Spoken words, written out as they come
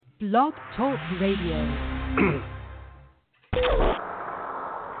Blog Talk Radio.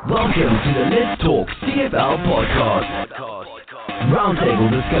 Welcome to the Let's Talk CFL podcast.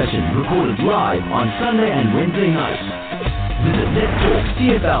 Roundtable discussion recorded live on Sunday and Wednesday nights. Visit Let's Talk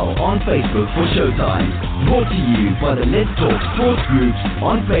CFL on Facebook for showtime. Brought to you by the Let's Talk Sports Groups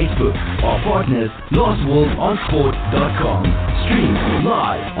on Facebook. Our partners, LostWorldOnSport.com. Stream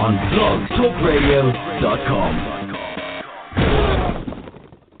live on blogtalkradio.com.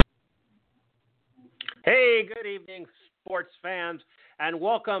 Hey, good evening, sports fans, and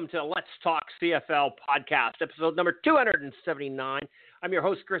welcome to Let's Talk CFL podcast, episode number 279. I'm your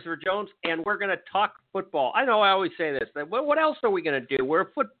host, Christopher Jones, and we're going to talk football. I know I always say this, but what else are we going to do? We're a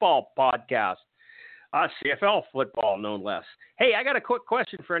football podcast, CFL football, no less. Hey, I got a quick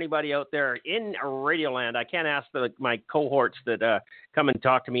question for anybody out there in Radioland. I can't ask my cohorts that come and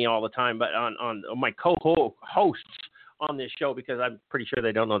talk to me all the time, but on my co-hosts on this show, because I'm pretty sure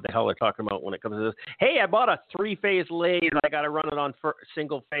they don't know what the hell they're talking about when it comes to this. Hey, I bought a 3-phase lathe. I got to run it on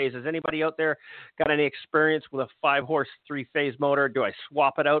single phase. Has anybody out there got any experience with a 5-horse 3-phase motor? Do I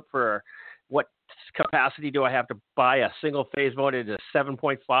swap it out for what capacity do I have to buy a single phase motor to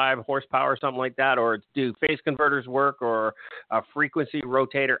 7.5 horsepower or something like that? Or do phase converters work, or a frequency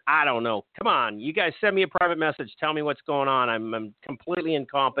rotator? I don't know. Come on, you guys send me a private message. Tell me what's going on. I'm completely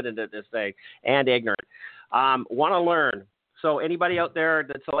incompetent at this thing and ignorant. Want to learn. So anybody out there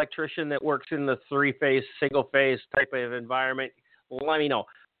that's an electrician that works in the 3-phase, single-phase type of environment, let me know.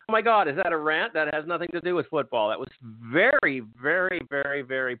 Oh, my God, is that a rant? That has nothing to do with football. That was very, very, very,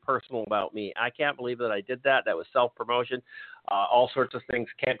 very personal about me. I can't believe that I did that. That was self-promotion, all sorts of things.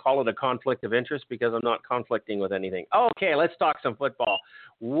 Can't call it a conflict of interest because I'm not conflicting with anything. Okay, let's talk some football.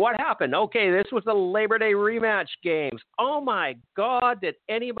 What happened? Okay, this was the Labor Day rematch games. Oh, my God, did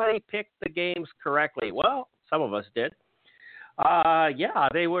anybody pick the games correctly? Well, some of us did. Yeah,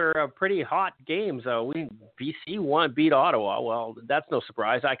 they were pretty hot games. BC beat Ottawa. Well, that's no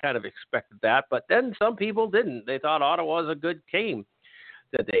surprise. I kind of expected that. But then some people didn't. They thought Ottawa was a good team.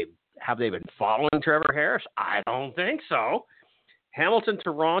 Have they been following Trevor Harris? I don't think so. Hamilton,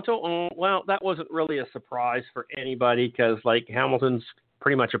 Toronto. Well, that wasn't really a surprise for anybody because, Hamilton's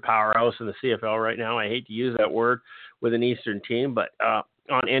pretty much a powerhouse in the CFL right now. I hate to use that word with an Eastern team, but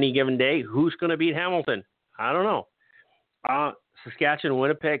on any given day, who's going to beat Hamilton? I don't know. Saskatchewan,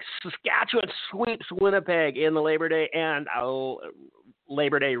 Winnipeg. Saskatchewan sweeps Winnipeg in the Labor Day and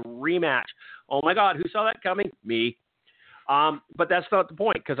Labor Day rematch. Oh, my God, who saw that coming? Me. But that's not the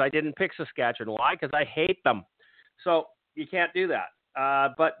point because I didn't pick Saskatchewan. Why? Because I hate them. So you can't do that.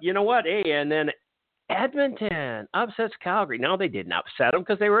 But you know what? Hey, and then Edmonton upsets Calgary. No, they didn't upset them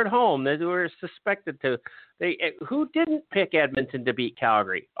because they were at home. They were suspected to. Who didn't pick Edmonton to beat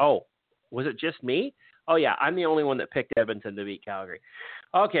Calgary? Oh, was it just me? Oh, yeah, I'm the only one that picked Edmonton to beat Calgary.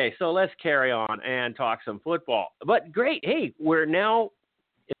 Okay, so let's carry on and talk some football. But great, hey, we're now...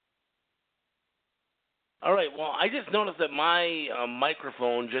 All right, well, I just noticed that my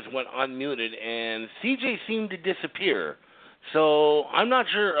microphone just went unmuted, and CJ seemed to disappear. So I'm not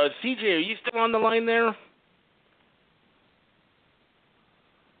sure. CJ, are you still on the line there?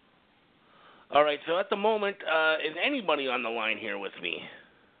 All right, so at the moment, is anybody on the line here with me?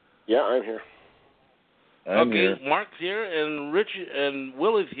 Yeah, I'm here. I'm here. Mark's here, and Rich and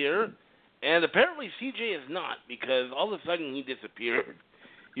Will is here, and apparently CJ is not, because all of a sudden he disappeared.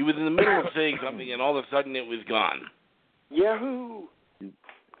 He was in the middle of saying something, and all of a sudden it was gone. Yahoo!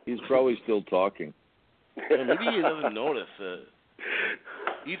 He's probably still talking. Yeah, maybe he doesn't notice.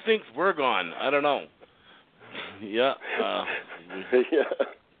 He thinks we're gone. I don't know. Yeah. Yeah.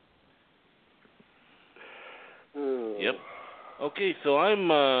 Yep. Okay, so I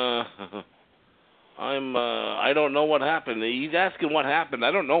don't know what happened. He's asking what happened.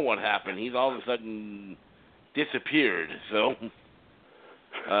 I don't know what happened. He's all of a sudden disappeared. So,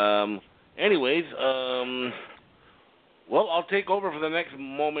 anyways, well, I'll take over for the next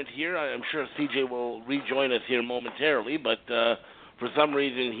moment here. I'm sure CJ will rejoin us here momentarily, but for some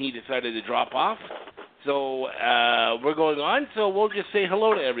reason he decided to drop off. So we're going on. So we'll just say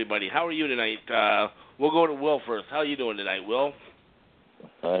hello to everybody. How are you tonight? We'll go to Will first. How are you doing tonight, Will?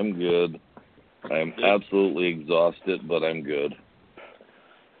 I'm good. I'm absolutely exhausted, but I'm good.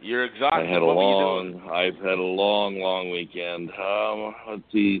 You're exhausted. I've had a long weekend. Let's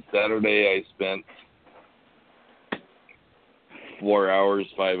see. Saturday I spent 5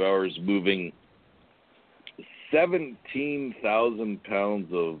 hours moving 17,000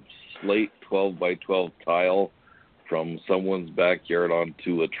 pounds of slate 12 by 12 tile from someone's backyard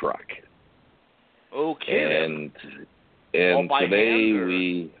onto a truck. Okay. And Yes,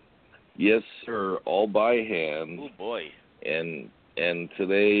 today Yes, sir, all by hand. Oh, boy. And And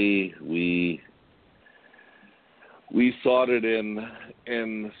today we sodded in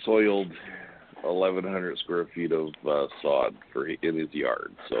and soiled 1,100 square feet of sod in his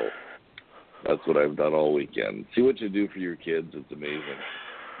yard. So that's what I've done all weekend. See what you do for your kids. It's amazing.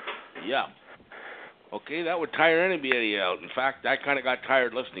 Yeah. Okay, that would tire anybody out. In fact, I kind of got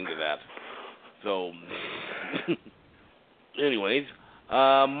tired listening to that. So, anyways,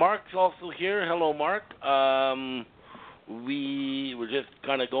 Mark's also here. Hello, Mark. We were just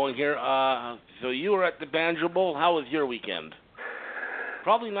kind of going here. So you were at the Banjo Bowl. How was your weekend?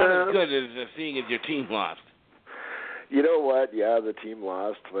 Probably not as good as seeing as your team lost. You know what? Yeah, the team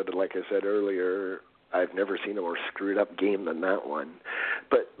lost, but like I said earlier, I've never seen a more screwed up game than that one.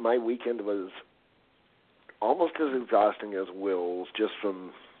 But my weekend was almost as exhausting as Will's. Just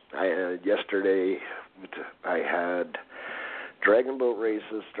from yesterday, I had dragon boat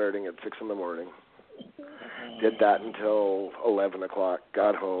races starting at 6 in the morning. Did that until 11 o'clock.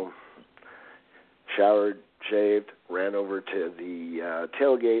 Got home, showered, shaved, ran over to the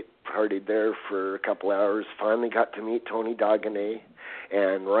tailgate, partied there for a couple hours. Finally got to meet Tony Dagenet,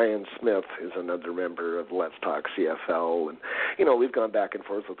 and Ryan Smith is another member of Let's Talk CFL. And, you know, we've gone back and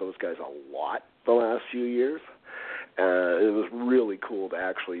forth with those guys a lot the last few years. It was really cool to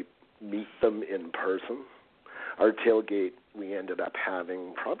actually meet them in person. Our tailgate, we ended up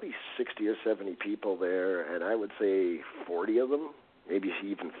having probably 60 or 70 people there, and I would say 40 of them, maybe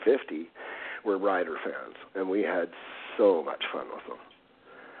even 50, were Rider fans, and we had so much fun with them.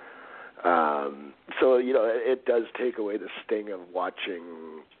 So, you know, it does take away the sting of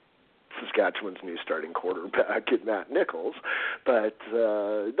watching Saskatchewan's new starting quarterback in Matt Nichols, but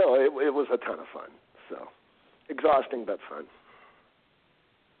no, it was a ton of fun. So, exhausting but fun.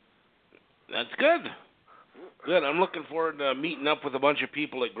 That's good. Good. I'm looking forward to meeting up with a bunch of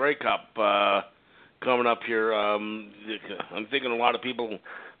people at Grey Cup coming up here. I'm thinking a lot of people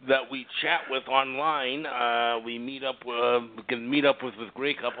that we chat with online, we can meet up with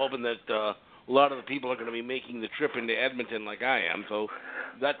Grey Cup, hoping that a lot of the people are going to be making the trip into Edmonton like I am. So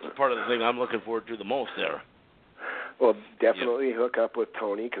that's part of the thing I'm looking forward to the most there. Well, definitely hook up with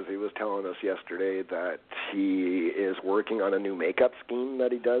Tony, because he was telling us yesterday that he is working on a new makeup scheme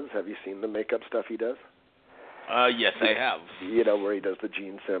that he does. Have you seen the makeup stuff he does? Yes, I have. You know, where he does the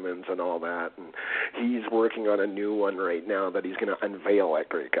Gene Simmons and all that. And he's working on a new one right now that he's going to unveil at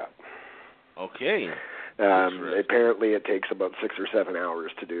Grey Cup. Okay. Apparently it takes about 6 or 7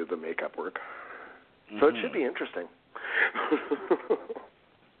 hours to do the makeup work. Mm-hmm. So it should be interesting.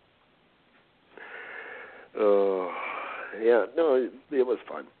 Yeah, no, it was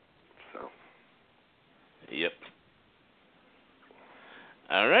fun. So. Yep.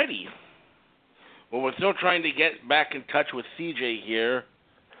 Alrighty. Well, we're still trying to get back in touch with CJ here.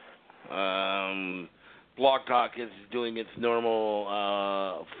 Blog Talk is doing its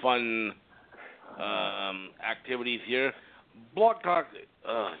normal fun activities here. Blog Talk,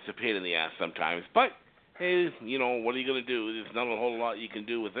 it's a pain in the ass sometimes, but hey, you know, what are you going to do? There's not a whole lot you can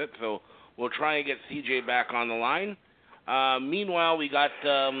do with it, so we'll try and get CJ back on the line. Meanwhile, we had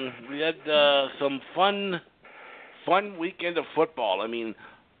some fun weekend of football. I mean,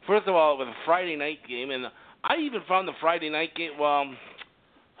 first of all, it was a Friday night game, and I even found the Friday night game,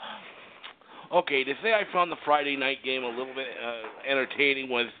 okay, to say I found the Friday night game a little bit entertaining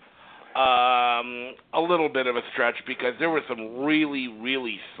was a little bit of a stretch, because there were some really,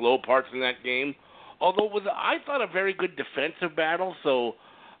 really slow parts in that game, although it was, I thought, a very good defensive battle, so,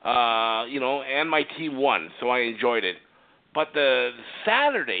 you know, and my team won, so I enjoyed it. But the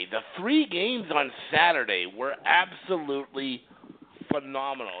 3 games on Saturday were absolutely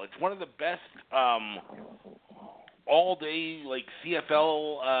phenomenal. It's one of the best all-day, like,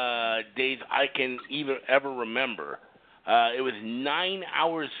 CFL days I can ever remember. It was 9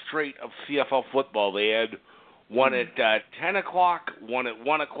 hours straight of CFL football. They had one at 10 o'clock, one at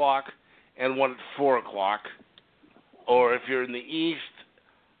 1 o'clock, and one at 4 o'clock. Or if you're in the East,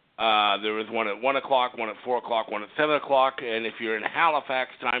 there was one at 1 o'clock, one at 4 o'clock, one at 7 o'clock, and if you're in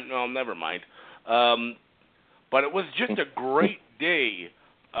Halifax time, no, never mind. But it was just a great day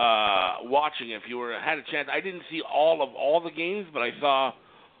watching. If you had a chance, I didn't see all the games, but I saw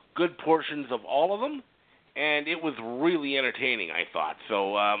good portions of all of them, and it was really entertaining, I thought.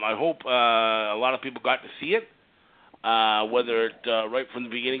 So I hope a lot of people got to see it, whether it right from the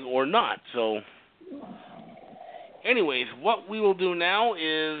beginning or not. So anyways, what we will do now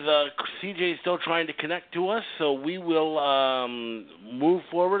is CJ is still trying to connect to us, so we will move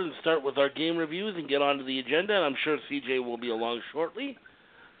forward and start with our game reviews and get onto the agenda, and I'm sure CJ will be along shortly.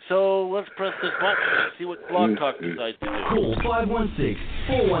 So let's press this button and see what Blog Talk decides to do. Call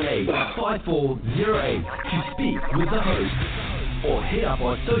 516-418-5408 to speak with the host. or hit up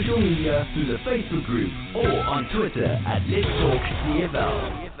our social media through the Facebook group or on Twitter at Let's Talk CFL.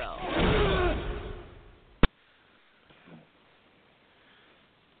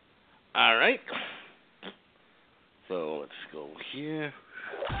 All right. So let's go here.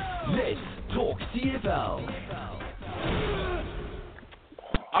 Let's Talk CFL.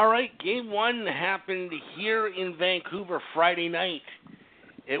 All right, Game 1 happened here in Vancouver Friday night.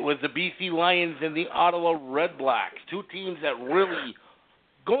 It was the BC Lions and the Ottawa Red Blacks, two teams that really,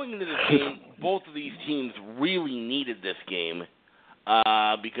 going into this game, both of these teams really needed this game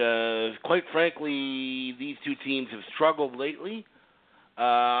because, quite frankly, these two teams have struggled lately.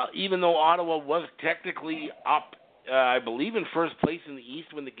 Even though Ottawa was technically up, I believe, in first place in the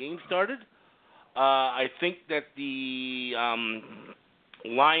East when the game started, I think that the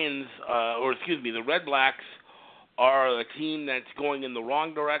the Red Blacks are a team that's going in the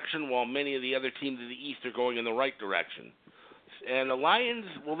wrong direction, while many of the other teams in the East are going in the right direction. And the Lions,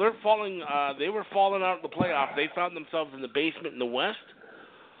 well, they were falling out of the playoffs. They found themselves in the basement in the West,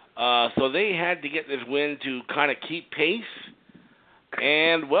 so they had to get this win to kind of keep pace.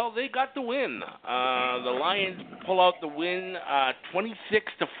 And, well, they got the win. The Lions pull out the win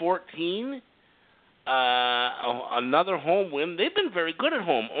 26-14. Another home win. They've been very good at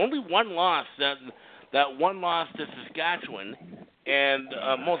home. Only one loss, that one loss to Saskatchewan. And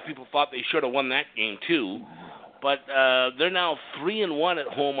most people thought they should have won that game, too. But they're now 3-1 at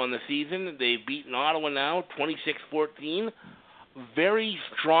home on the season. They've beaten Ottawa now 26-14. Very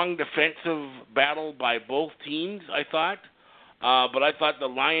strong defensive battle by both teams, I thought. But I thought the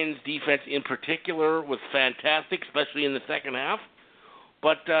Lions' defense in particular was fantastic, especially in the second half.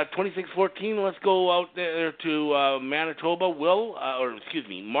 But 26-14, let's go out there to Manitoba.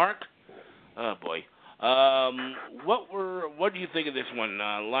 Mark. Oh, boy. What do you think of this one,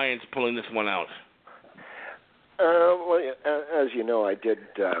 Lions pulling this one out? Well, as you know, I did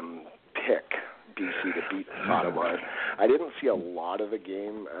pick BC to beat Ottawa. I didn't see a lot of the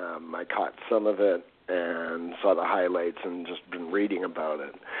game. I caught some of it and saw the highlights and just been reading about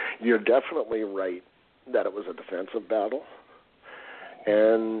it. You're definitely right that it was a defensive battle.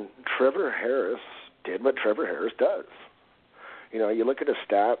 And Trevor Harris did what Trevor Harris does. You know, you look at his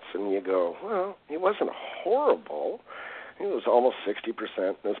stats and you go, well, he wasn't horrible. He was almost 60%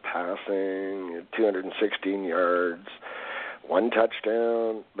 in his passing, 216 yards, 1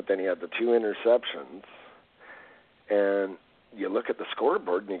 touchdown, but then he had the 2 interceptions. And you look at the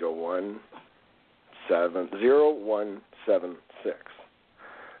scoreboard and you go 1-7-0-1-7-6.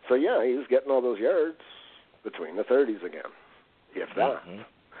 So yeah, he's getting all those yards between the 30s again, if that. Mm-hmm.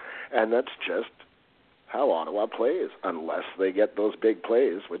 And that's just how Ottawa plays, unless they get those big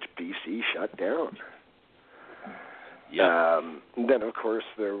plays, which BC shut down. Yeah. Then, of course,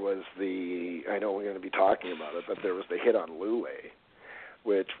 there was I know we're going to be talking about it, but there was the hit on Lule,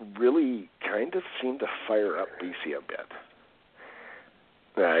 which really kind of seemed to fire up BC a bit.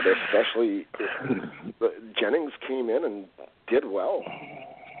 Especially Jennings came in and did well.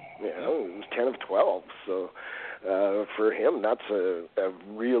 You know, it was 10 of 12. So for him, that's a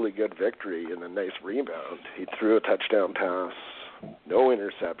really good victory and a nice rebound. He threw a touchdown pass, no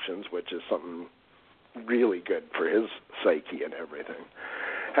interceptions, which is something really good for his psyche and everything.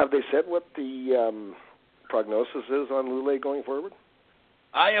 Have they said what the prognosis is on Lule going forward?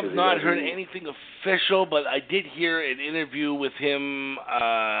 I have not heard anything official, but I did hear an interview with him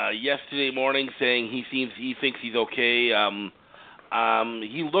yesterday morning saying he thinks he's okay.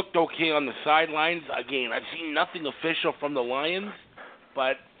 He looked okay on the sidelines. Again, I've seen nothing official from the Lions,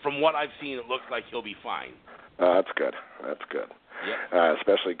 but from what I've seen, it looks like he'll be fine. That's good. That's good. Yep.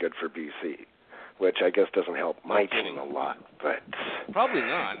 Especially good for BC, which I guess doesn't help my team a lot. But probably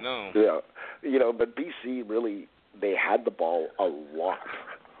not, no. Yeah, you know, but BC really, they had the ball a lot.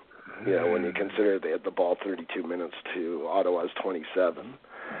 You know, when you consider they had the ball 32 minutes to Ottawa's 27.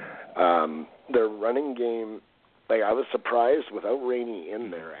 Their running game, like I was surprised without Rainey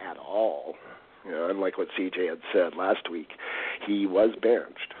in there at all. You know, unlike what CJ had said last week, he was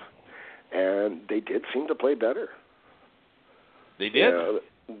benched, and they did seem to play better. They did. You know,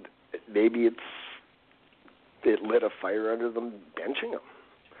 maybe it lit a fire under them benching him,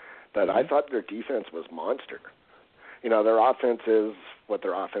 but I thought their defense was monster. You know, their offense is what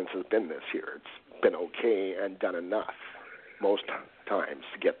their offense has been this year. It's been okay and done enough most times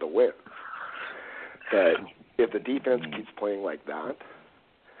to get the win. But if the defense keeps playing like that,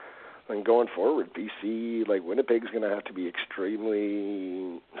 then going forward, BC, like Winnipeg's going to have to be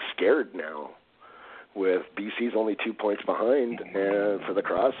extremely scared now with BC's only 2 points behind and for the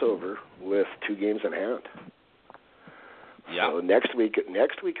crossover with 2 games in hand. Yeah. So next week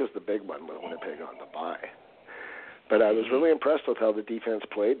is the big one with Winnipeg on the bye. But I was really impressed with how the defense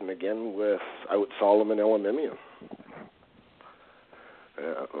played, and again without Solomon Elimimian.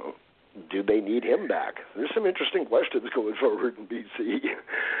 Do they need him back? There's some interesting questions going forward in BC.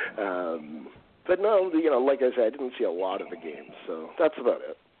 But no, like I said, I didn't see a lot of the game, so that's about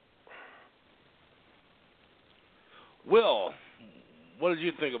it. Will, what did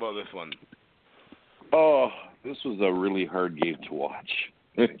you think about this one? Oh, this was a really hard game to watch.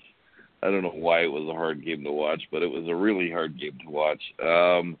 I don't know why it was a hard game to watch, but it was a really hard game to watch.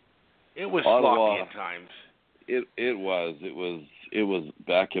 It was Ottawa, sloppy at times. It was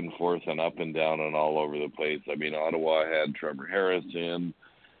back and forth and up and down and all over the place. I mean, Ottawa had Trevor Harris in,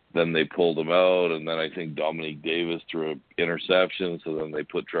 then they pulled him out, and then I think Dominique Davis threw an interception, so then they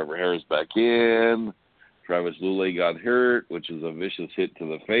put Trevor Harris back in. Travis Lulay got hurt, which is a vicious hit to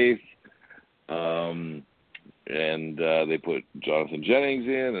the face. And they put Jonathan Jennings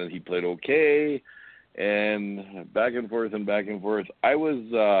in, and he played okay. And back and forth and back and forth. I was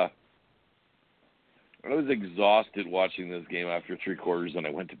exhausted watching this game after 3 quarters, and I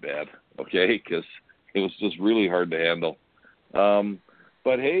went to bed. Okay, because it was just really hard to handle.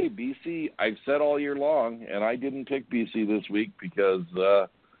 But hey, BC, I've said all year long, and I didn't pick BC this week because I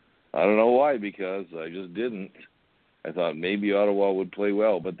don't know why. Because I just didn't. I thought maybe Ottawa would play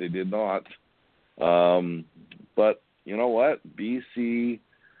well, but they did not. But you know what? BC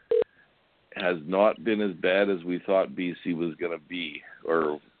has not been as bad as we thought BC was going to be.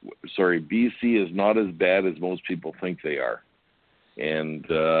 BC is not as bad as most people think they are. And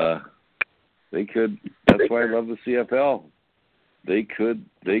they could. That's why I love the CFL. They could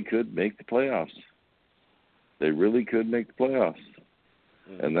make the playoffs. They really could make the playoffs.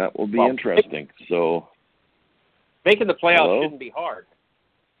 And that will be interesting. So making the playoffs shouldn't be hard.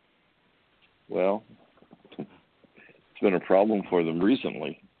 Well, it's been a problem for them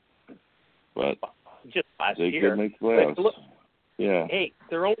recently, but just last they year. Could make the playoffs. Look, yeah. Hey,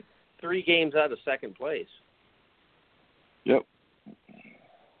 they're only 3 games out of second place. Yep.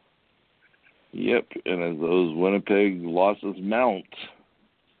 And as those Winnipeg losses mount,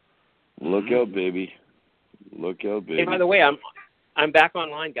 look out, baby. Look out, baby. Hey, by the way, I'm back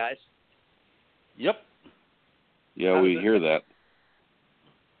online, guys. Yep. Yeah, we hear that.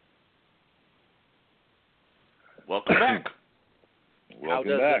 Welcome back.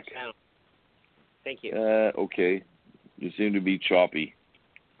 Welcome back. It sound? Thank you. Okay. You seem to be choppy.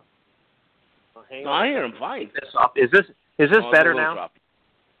 Well, hang no, on. I hear him fine. Is this better now? Choppy.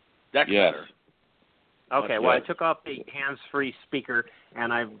 That's yes. better. Okay, well, I took off the hands-free speaker,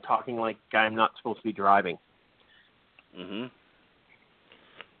 and I'm talking like I'm not supposed to be driving. Mm-hmm.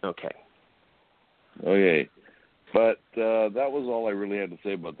 Okay. But that was all I really had to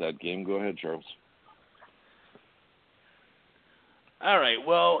say about that game. Go ahead, Charles. All right.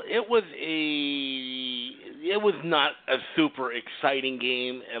 Well, it was not a super exciting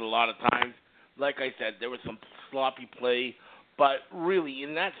game at a lot of times. Like I said, there was some sloppy play, but really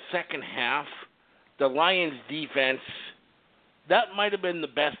in that second half, the Lions' defense, that might have been the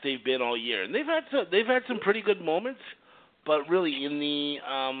best they've been all year. And they've had some pretty good moments, but really in the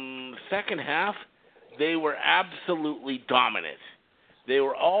second half, they were absolutely dominant. They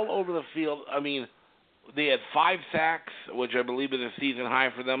were all over the field. I mean, they had 5 sacks, which I believe is a season high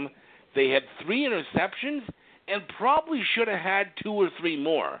for them. They had 3 interceptions and probably should have had 2 or 3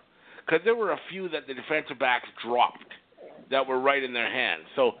 more because there were a few that the defensive backs dropped that were right in their hands.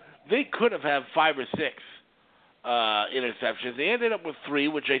 So they could have had 5 or 6 interceptions. They ended up with 3,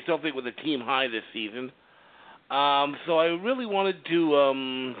 which I still think was a team high this season. So I really wanted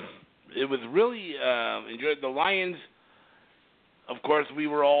to it was really enjoyed. The Lions, of course, we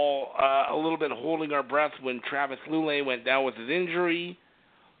were all a little bit holding our breath when Travis Lulay went down with his injury.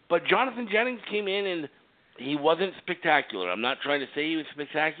 But Jonathan Jennings came in, and he wasn't spectacular. I'm not trying to say he was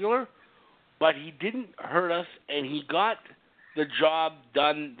spectacular, but he didn't hurt us, and he got the job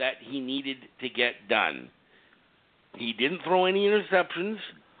done that he needed to get done. He didn't throw any interceptions.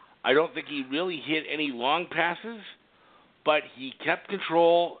 I don't think he really hit any long passes, but he kept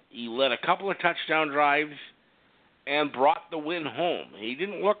control. He led a couple of touchdown drives and brought the win home. He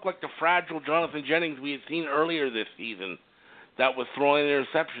didn't look like the fragile Jonathan Jennings we had seen earlier this season that was throwing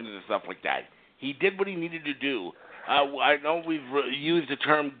interceptions and stuff like that. He did what he needed to do. I know we've used the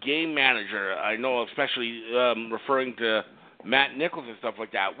term game manager. I know especially referring to Matt Nichols and stuff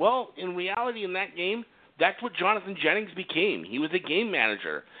like that. Well, in reality in that game, that's what Jonathan Jennings became. He was a game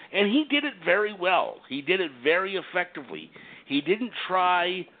manager, and he did it very well. He did it very effectively. He didn't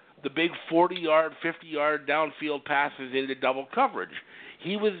try the big 40-yard, 50-yard downfield passes into double coverage.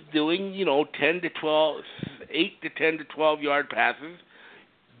 He was doing, 8 to 10 to 12-yard passes,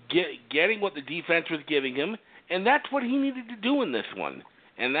 getting what the defense was giving him, And that's what he needed to do in this one.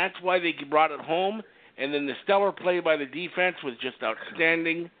 And that's why they brought it home. And then the stellar play by the defense was just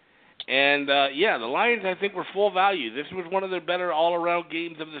outstanding. And, the Lions, I think, were full value. This was one of their better all-around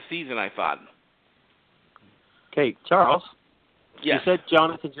games of the season, I thought. Okay, Charles. Yes. You said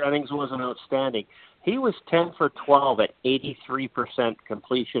Jonathan Jennings wasn't outstanding. He was 10 for 12 at 83%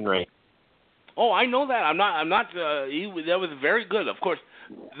 completion rate. Oh, I know that. I'm not. That was very good. Of course,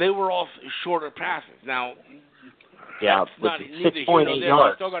 they were all shorter passes. Now, yeah, not 6.8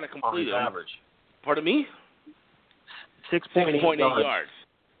 yards. Still got to complete them. Average. Pardon me? 6.8 yards.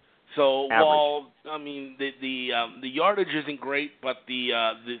 So, average. Well, I mean, the yardage isn't great, but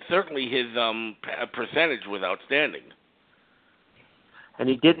certainly his percentage was outstanding. And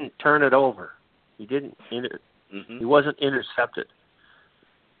he didn't turn it over. He didn't. He wasn't intercepted.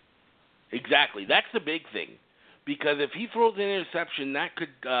 Exactly. That's the big thing, because if he throws an interception, that could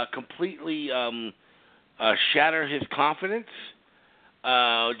completely shatter his confidence.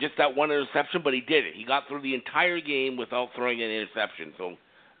 Just that one interception, but he did it. He got through the entire game without throwing an interception, so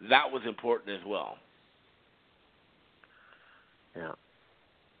that was important as well. Yeah.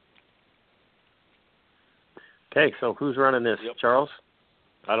 Okay, so who's running this, Charles?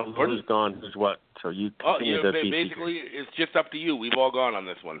 I don't know who's gone, who's what. So you continue to basically, it's just up to you. We've all gone on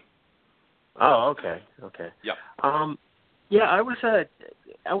this one. Oh, okay. Yep. I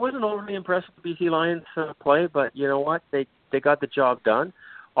wasn't overly impressed with the BC Lions play, but you know what? They got the job done.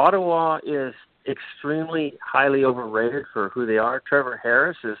 Ottawa is extremely highly overrated for who they are. Trevor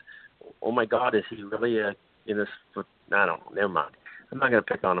Harris is, oh my God, is he really in this? I don't know. Never mind. I'm not going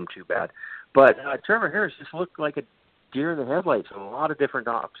to pick on him too bad. But Trevor Harris just looked like a deer in the headlights. And a lot of different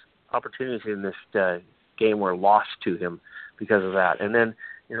opportunities in this game were lost to him because of that. And then,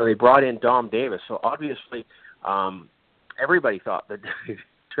 they brought in Dom Davis. So obviously, everybody thought that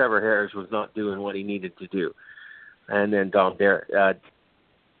Trevor Harris was not doing what he needed to do. And then Dom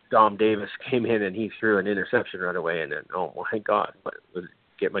Davis came in and he threw an interception right away. And then, oh my God, would it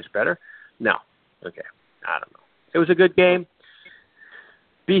get much better? No. Okay. I don't know. It was a good game.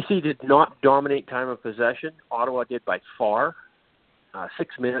 BC did not dominate time of possession. Ottawa did by far,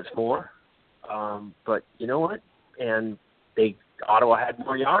 6 minutes more. But you know what? And Ottawa had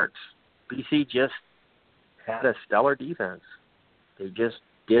more yards. BC just had a stellar defense. They just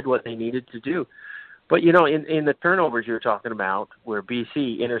did what they needed to do. But, in the turnovers you're talking about, where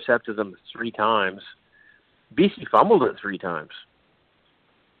BC intercepted them 3 times, BC fumbled it 3 times.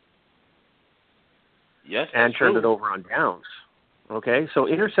 Yes, and turned it over on downs. Okay, so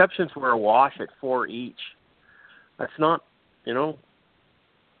interceptions were a wash at 4 each. That's not,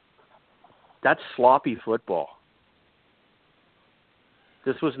 that's sloppy football.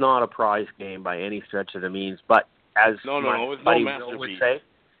 This was not a prize game by any stretch of the means, but as my buddy Will would say,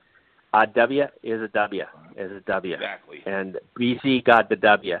 a W is a W is a W. Exactly. And BC got the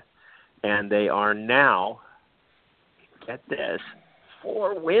W, and they are now, get this,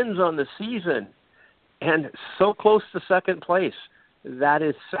 4 wins on the season, and so close to second place. That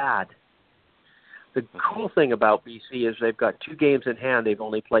is sad. The cool thing about BC is they've got 2 games in hand. They've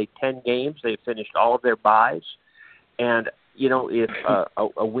only played 10 games. They've finished all of their byes. And, if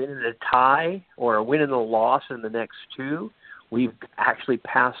a win and a tie or a win and a loss in the next 2, we've actually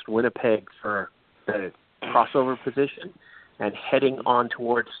passed Winnipeg for the crossover position and heading on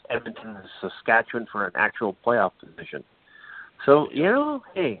towards Edmonton and Saskatchewan for an actual playoff position. So,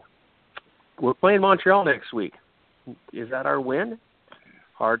 hey, we're playing Montreal next week. Is that our win?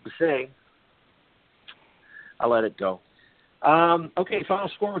 Hard to say. I'll let it go. Okay, final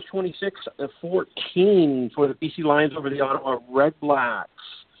score was 26-14 for the BC Lions over the Ottawa Red Blacks.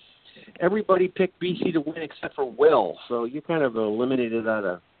 Everybody picked BC to win except for Will, so you kind of eliminated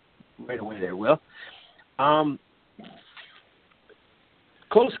that right away there, Will.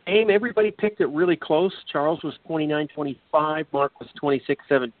 Close game. Everybody picked it really close. Charles was 29-25. Mark was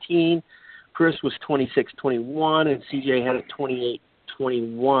 26-17. Chris was 26-21, and CJ had it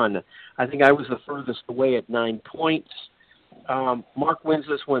 28-21. I think I was the furthest away at 9 points. Mark wins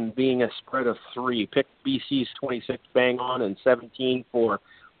this one being a spread of 3. Picked BC's 26 bang on and 17 for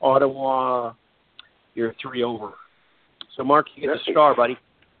Ottawa. You're 3 over. So, Mark, you get the star, buddy.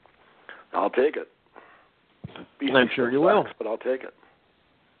 I'll take it. BC I'm sure you will. But I'll take it.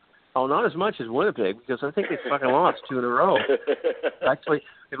 Oh, not as much as Winnipeg, because I think they fucking lost 2 in a row. Actually,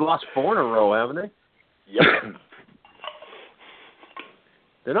 they've lost 4 in a row, haven't they? Yep.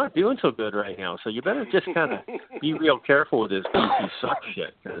 They're not doing so good right now, so you better just kind of be real careful with this BC suck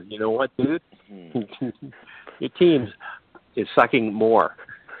shit. Because you know what, dude? Your team is sucking more.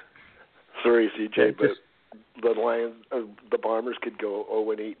 Sorry, CJ, but the Bombers could go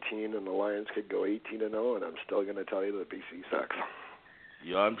 0-18 and the Lions could go 18-0, and I'm still going to tell you that BC sucks.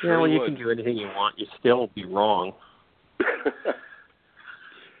 Yeah, I'm sure well, you you would. can do anything you want. You still be wrong.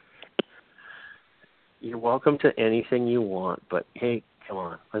 You're welcome to anything you want, but hey, come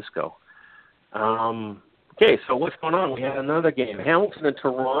on, let's go. Okay, so what's going on? We had another game, Hamilton and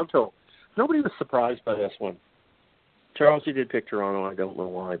Toronto. Nobody was surprised by this one. Charles, you did pick Toronto. I don't know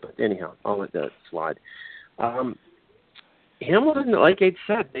why, but anyhow, I'll let that slide. Hamilton, like Ed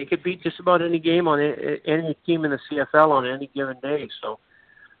said, they could beat just about any game on any team in the CFL on any given day. So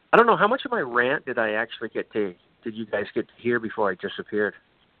I don't know, how much of my rant did I actually did you guys get to hear before I disappeared?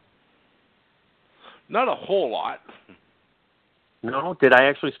 Not a whole lot. No? Did I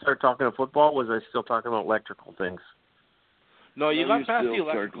actually start talking about football? Was I still talking about electrical things? No, you got past the still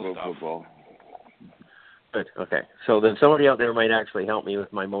electrical talking about stuff. football. Good. Okay. So then somebody out there might actually help me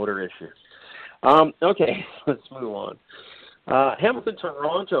with my motor issues. Okay, let's move on. Hamilton,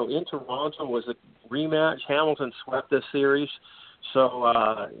 Toronto. In Toronto was a rematch. Hamilton swept this series, so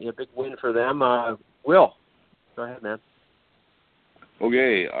a big win for them. Will, go ahead, man.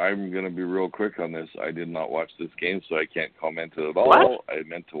 Okay, I'm going to be real quick on this. I did not watch this game, so I can't comment it at all. What? I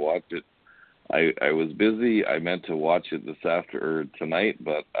meant to watch it. I was busy. I meant to watch it tonight,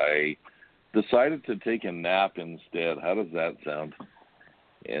 but I decided to take a nap instead. How does that sound?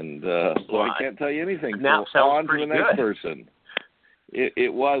 And so I can't tell you anything. Nap so sounds on to pretty the next good. person.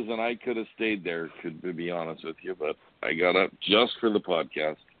 It was, and I could have stayed there, to be honest with you, but I got up just for the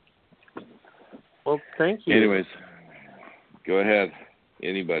podcast. Well, thank you. Anyways, go ahead.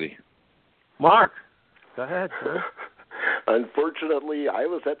 Anybody. Mark, go ahead, sir. Unfortunately, I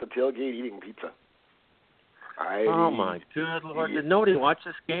was at the tailgate eating pizza. Oh, my good Lord. Did nobody watch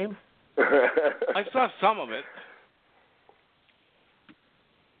this game? I saw some of it.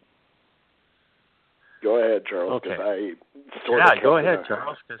 Go ahead, Charles. Okay. Go ahead,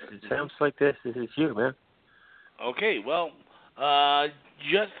 Charles, because it sounds like this is you, man. Okay, well,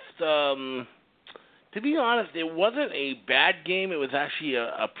 to be honest, it wasn't a bad game. It was actually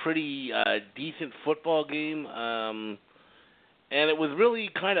a pretty decent football game, and it was really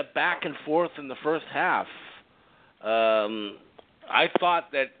kind of back and forth in the first half. I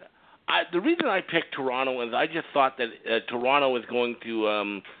thought that the reason I picked Toronto is I just thought that Toronto was going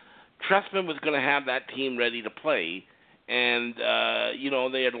to Trestman was going to have that team ready to play, and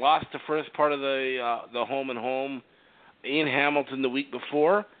they had lost the first part of the home and home in Hamilton the week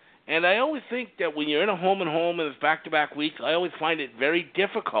before. And I always think that when you're in a home and home and it's back-to-back weeks, I always find it very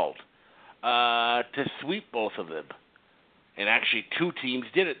difficult to sweep both of them. And actually, two teams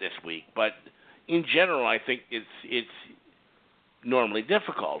did it this week. But in general, I think it's normally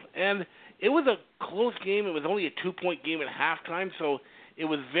difficult. And it was a close game. It was only a 2-point game at halftime, so it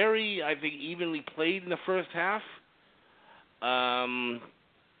was very, I think, evenly played in the first half.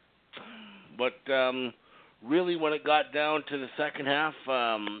 Really, when it got down to the second half,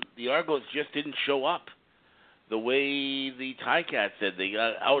 the Argos just didn't show up the way the Ticats did. They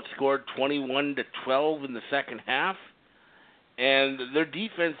got outscored 21-12 in the second half, and their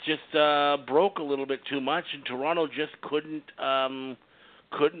defense just broke a little bit too much, and Toronto just couldn't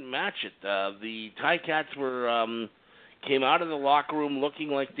match it. The Ticats came out of the locker room looking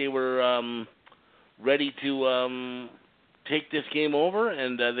like they were ready to take this game over,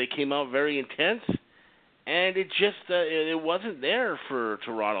 and they came out very intense. And it just it wasn't there for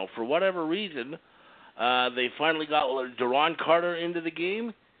Toronto for whatever reason. They finally got Duron Carter into the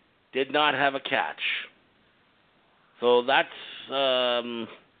game, did not have a catch. So that's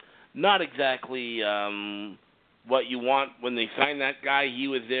not exactly what you want when they sign that guy. He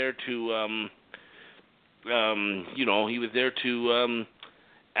was there to,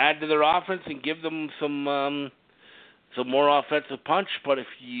 add to their offense and give them some more offensive punch. But if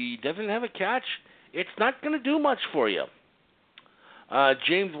he doesn't have a catch, it's not going to do much for you.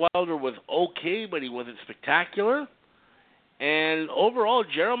 James Wilder was okay, but he wasn't spectacular. And overall,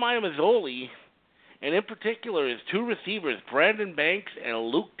 Jeremiah Mazzoli, and in particular his two receivers, Brandon Banks and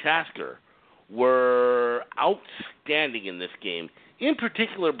Luke Tasker, were outstanding in this game. In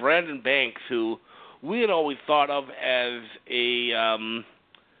particular, Brandon Banks, who we had always thought of as he was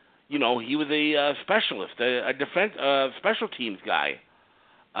a specialist, a special teams guy.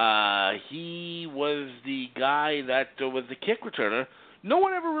 He was the guy that was the kick returner. No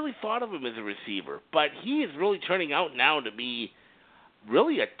one ever really thought of him as a receiver, but he is really turning out now to be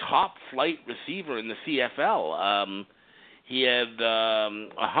really a top-flight receiver in the CFL. He had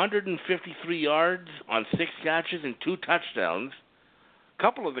 153 yards on 6 catches and 2 touchdowns. A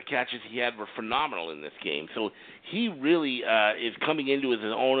couple of the catches he had were phenomenal in this game. So he really is coming into his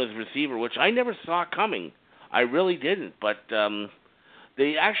own as a receiver, which I never saw coming. I really didn't. But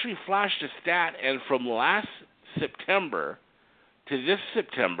they actually flashed a stat, and from last September to this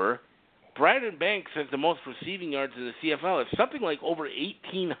September, Brandon Banks has the most receiving yards in the CFL. It's something like over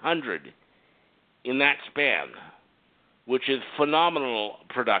 1,800 in that span, which is phenomenal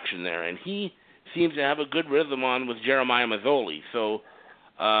production there. And he seems to have a good rhythm on with Jeremiah Mazzoli. So,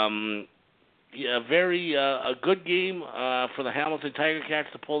 yeah, a good game for the Hamilton Tiger Cats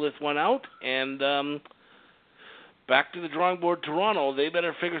to pull this one out. And back to the drawing board, Toronto. They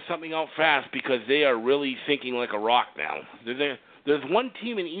better figure something out fast because they are really sinking like a rock now. There's one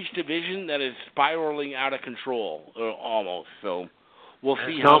team in each division that is spiraling out of control, almost. So we'll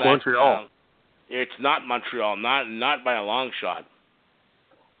see how that. Montreal. It's not Montreal, not by a long shot.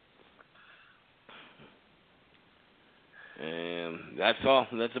 And that's all.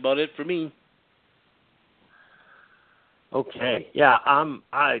 That's about it for me. Okay. Yeah.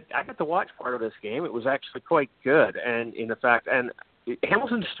 I got to watch part of this game. It was actually quite good, and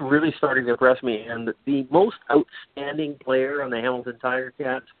Hamilton's really starting to impress me. And the most outstanding player on the Hamilton Tiger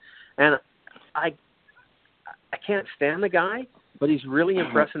Cats, and I can't stand the guy, but he's really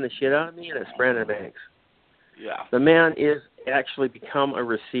impressing the shit out of me, and it's Brandon Banks. Yeah. The man is actually become a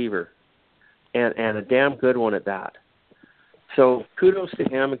receiver, and a damn good one at that. So kudos to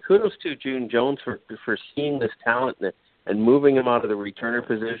him, and kudos to June Jones for seeing this talent and moving him out of the returner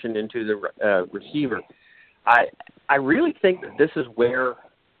position into the receiver. I really think that this is where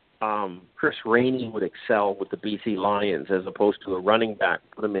Chris Rainey would excel with the BC Lions as opposed to a running back,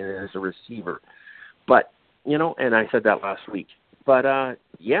 put him in as a receiver. But, and I said that last week. But,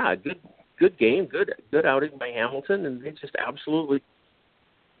 yeah, good game, good outing by Hamilton, and they just absolutely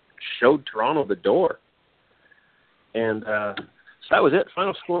showed Toronto the door. And so that was it.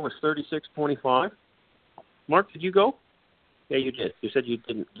 Final score was 36-25. Mark, did you go? Yeah, you did. You said you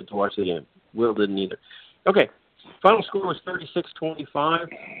didn't get to watch the game. Will didn't either. Okay. Final score was 36-25.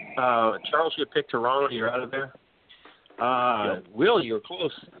 Charles, you picked Toronto. You're out of there. Yep. Will, you were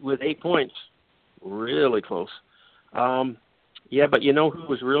close with 8 points. Really close. Yeah, but you know who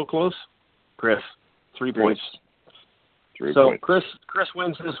was real close? Chris. 3 points. 3 points. So Chris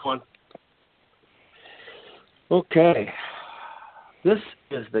wins this one. Okay. This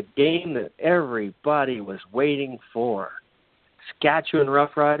is the game that everybody was waiting for. Saskatchewan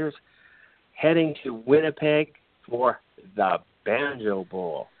Roughriders heading to Winnipeg for the Banjo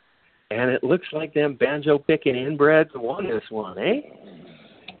Bowl. And it looks like them banjo-picking inbreds won this one, eh?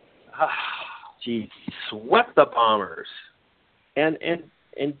 Gee, swept the Bombers. And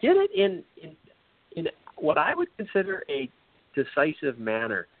did it in what I would consider a decisive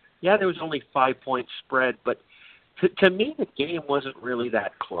manner. Yeah, there was only 5-point spread, but to me the game wasn't really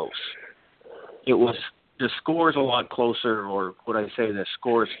that close. It was the score's a lot closer, or would I say the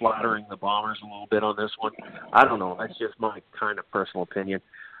score is flattering the Bombers a little bit on this one? I don't know. That's just my kind of personal opinion.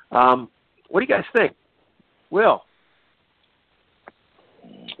 What do you guys think? Will?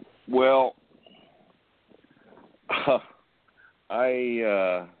 Well, as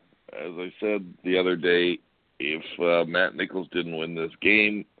I said the other day, if Matt Nichols didn't win this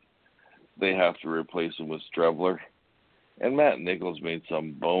game, they have to replace him with Strevler. And Matt Nichols made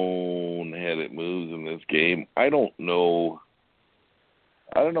some boneheaded moves in this game. I don't know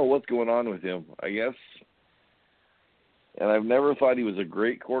what's going on with him, I guess. And I've never thought he was a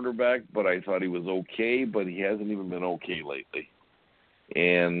great quarterback, but I thought he was okay, but he hasn't even been okay lately.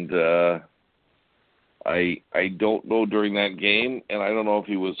 And I don't know during that game, and I don't know if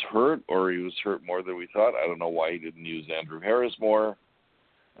he was hurt or he was hurt more than we thought. I don't know why he didn't use Andrew Harris more.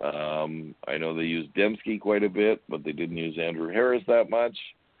 I know they used Dembski quite a bit, but they didn't use Andrew Harris that much.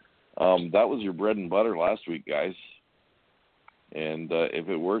 That was your bread and butter last week, guys. And if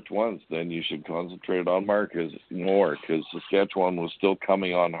it worked once, then you should concentrate on Marcus more, because Saskatchewan was still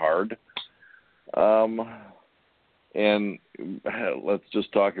coming on hard. And let's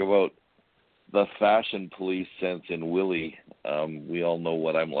just talk about the fashion police sense in Willie. We all know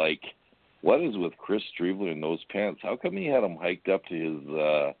what I'm like. What is with Chris Strevler in those pants? How come he had them hiked up to his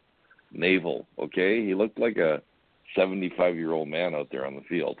navel, okay? He looked like a 75-year-old man out there on the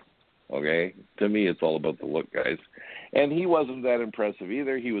field, okay? To me, it's all about the look, guys. And he wasn't that impressive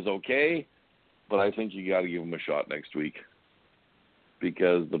either. He was okay, but I think you got to give him a shot next week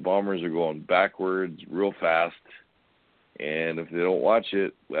because the Bombers are going backwards real fast, and if they don't watch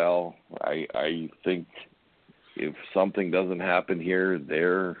it, well, I think if something doesn't happen here,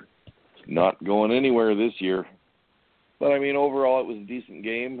 they're not going anywhere this year. But, I mean, overall, it was a decent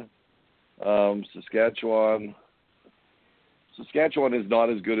game. Saskatchewan is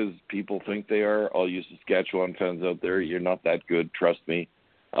not as good as people think they are. All you Saskatchewan fans out there, you're not that good, trust me.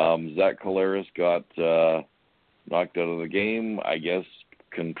 Zach Collaros got knocked out of the game. I guess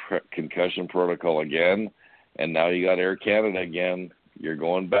concussion protocol again, and now you got Air Canada again. You're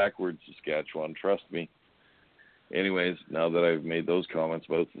going backwards, Saskatchewan. Trust me. Anyways, now that I've made those comments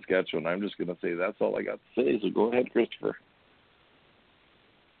about Saskatchewan, I'm just going to say that's all I got to say. So go ahead, Christopher.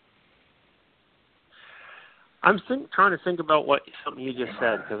 I'm trying to think about something you just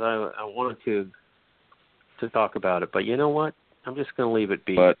said because I wanted to talk about it, but you know what? I'm just going to leave it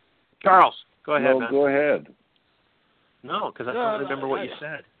be. But Charles, go ahead, man. Go ahead. No, because I don't remember what you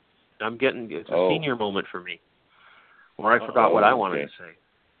said. It's a senior moment for me, or I forgot what I wanted to say.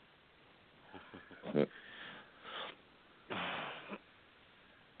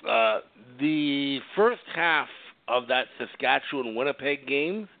 The first half of that Saskatchewan-Winnipeg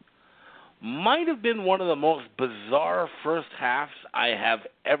game might have been one of the most bizarre first halves I have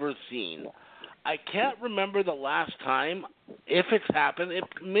ever seen. I can't remember the last time, if it's happened. It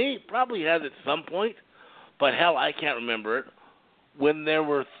probably has at some point, but hell, I can't remember it, when there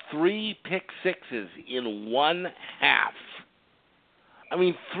were 3 pick sixes in one half. I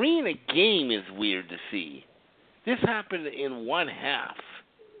mean, 3 in a game is weird to see. This happened in one half.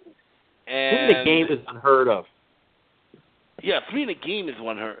 And 3 in a game is unheard of. Yeah, 3 in a game is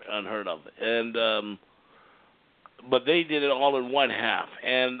unheard of. And but they did it all in one half.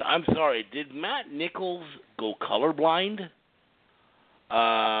 And I'm sorry, did Matt Nichols go colorblind?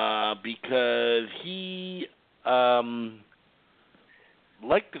 Because he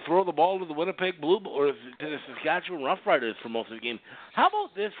liked to throw the ball to the Winnipeg Blue or to the Saskatchewan Roughriders for most of the game. How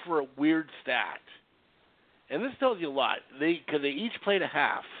about this for a weird stat? And this tells you a lot. Because they each played a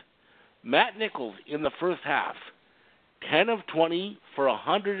half. Matt Nichols in the first half, 10 of 20 for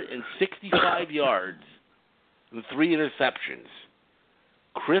 165 yards and 3 interceptions.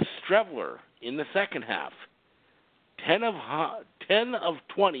 Chris Streveler in the second half, 10 of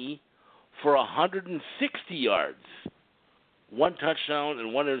 20 for 160 yards, 1 touchdown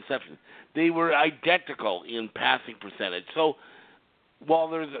and 1 interception. They were identical in passing percentage. So while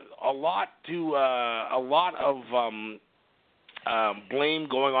there's a lot of blame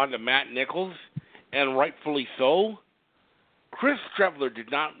going on to Matt Nichols, and rightfully so, Chris Streveler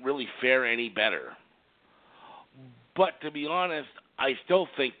did not really fare any better. But to be honest, I still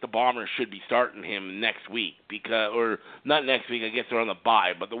think the Bombers should be starting him next week, or not next week, I guess they're on the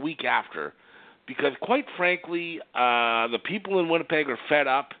bye, but the week after. Because quite frankly, the people in Winnipeg are fed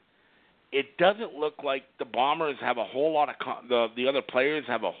up. It doesn't look like the Bombers have a whole lot of the other players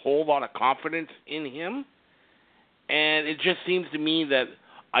have a whole lot of confidence in him. And it just seems to me that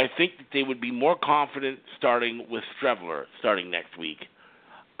I think that they would be more confident starting with Streveler starting next week.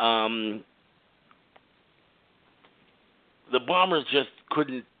 The Bombers just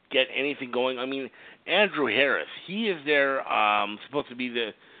couldn't get anything going. I mean, Andrew Harris, he is supposed to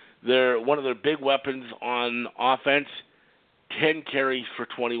be one of their big weapons on offense. 10 carries for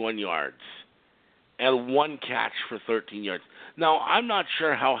 21 yards and 1 catch for 13 yards. Now, I'm not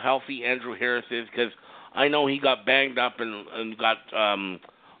sure how healthy Andrew Harris is because I know he got banged up and got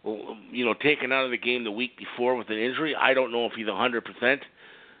taken out of the game the week before with an injury. I don't know if he's 100%.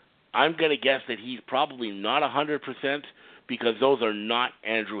 I'm going to guess that he's probably not 100% because those are not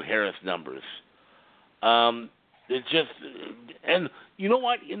Andrew Harris numbers. It's just, and you know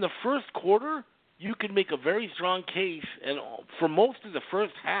what? In the first quarter, you could make a very strong case, and for most of the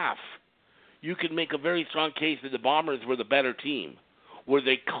first half, you could make a very strong case that the Bombers were the better team, were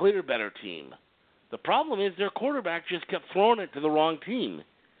the clear better team. The problem is their quarterback just kept throwing it to the wrong team,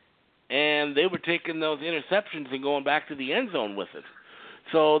 and they were taking those interceptions and going back to the end zone with it.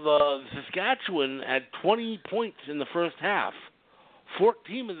 So the Saskatchewan had 20 points in the first half.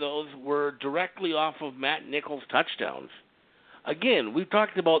 14 of those were directly off of Matt Nichols' touchdowns. Again, we've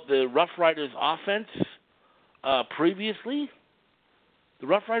talked about the Rough Riders offense previously. The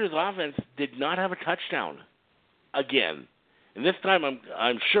Rough Riders offense did not have a touchdown again. And this time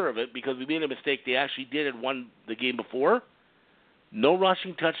I'm sure of it because we made a mistake. They actually did it the game before. No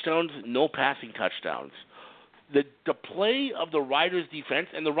rushing touchdowns, no passing touchdowns. The play of the Riders defense,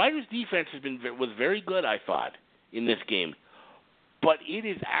 and the Riders defense was very good, I thought, in this game. But it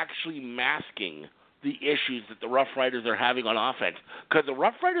is actually masking the issues that the Rough Riders are having on offense. Because the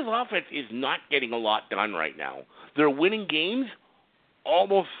Rough Riders offense is not getting a lot done right now. They're winning games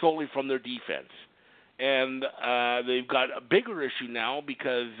almost solely from their defense. And they've got a bigger issue now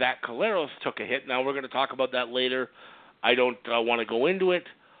because Zach Collaros took a hit. Now, we're going to talk about that later. I don't want to go into it.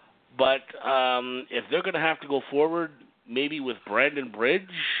 But if they're going to have to go forward, maybe with Brandon Bridge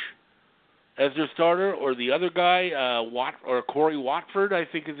as their starter, or the other guy, Corey Watford, I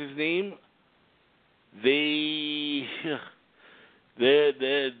think is his name, the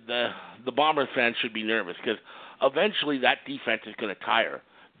Bombers fans should be nervous because eventually that defense is going to tire.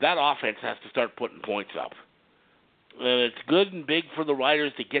 That offense has to start putting points up. And it's good and big for the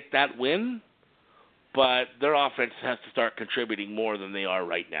Riders to get that win, but their offense has to start contributing more than they are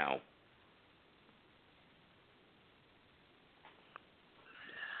right now.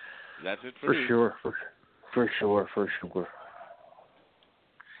 That's it for me. Sure. For sure.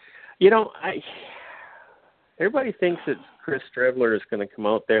 Everybody thinks that Chris Strebler is going to come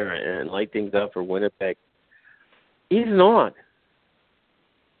out there and light things up for Winnipeg. He's not.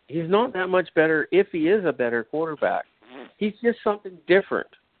 He's not that much better if he is a better quarterback. He's just something different.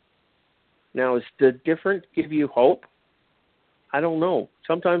 Now, does the different give you hope? I don't know.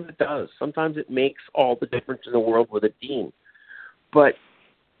 Sometimes it does. Sometimes it makes all the difference in the world with a team. But,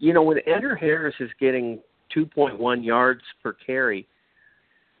 when Andrew Harris is getting 2.1 yards per carry,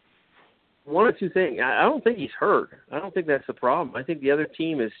 one or two things. I don't think he's hurt. I don't think that's the problem. I think the other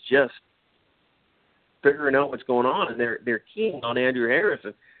team is just figuring out what's going on, and they're keen on Andrew Harris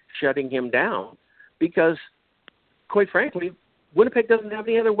and shutting him down because, quite frankly, Winnipeg doesn't have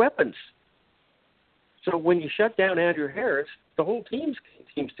any other weapons. So when you shut down Andrew Harris, the whole team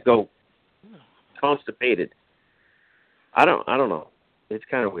seems to go constipated. I don't know. It's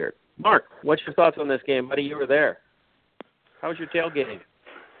kind of weird. Mark, what's your thoughts on this game, buddy? You were there. How was your tailgating?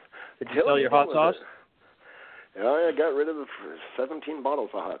 Did you sell your hot sauce? Yeah, I got rid of the 17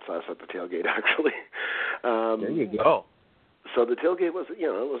 bottles of hot sauce at the tailgate, actually. There you go. So the tailgate was, it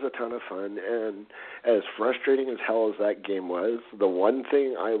was a ton of fun. And as frustrating as hell as that game was, the one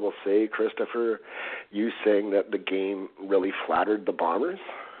thing I will say, Christopher, you saying that the game really flattered the Bombers,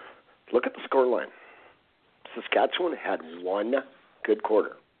 look at the scoreline. Saskatchewan had one good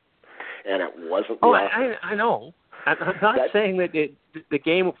quarter, and it wasn't the offense. I know. I'm not saying that the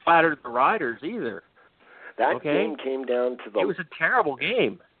game flattered the Riders either. That game came down to It was a terrible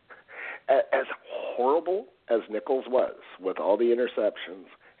game. As horrible as Nichols was with all the interceptions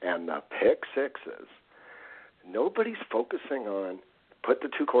and the pick sixes, nobody's focusing on put the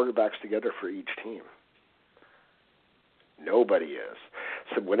two quarterbacks together for each team. Nobody is.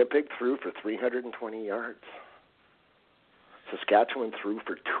 So Winnipeg threw for 320 yards. Saskatchewan threw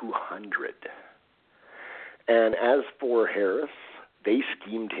for 200. And as for Harris, they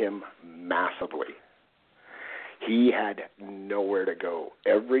schemed him massively. He had nowhere to go.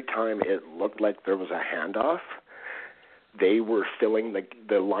 Every time it looked like there was a handoff, they were filling the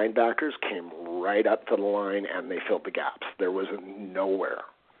linebackers came right up to the line and they filled the gaps. There was nowhere.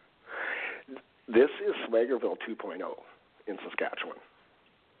 This is Swaggerville 2.0 in Saskatchewan.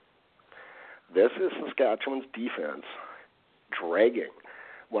 This is Saskatchewan's defense dragging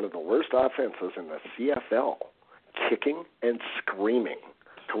one of the worst offenses in the CFL, kicking and screaming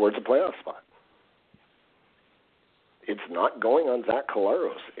towards a playoff spot. It's not going on Zach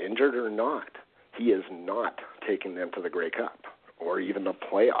Collaros, injured or not. He is not taking them to the Grey Cup or even the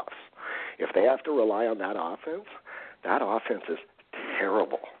playoffs. If they have to rely on that offense is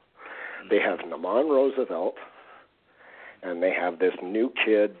terrible. They have Naman Roosevelt, and they have this new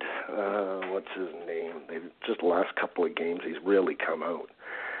kid, what's his name? Just the last couple of games, he's really come out.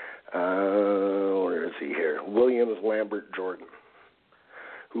 Where is he here? Williams Lambert Jordan,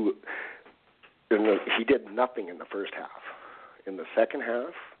 who he did nothing in the first half. In the second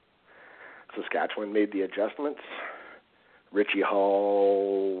half, Saskatchewan made the adjustments. Richie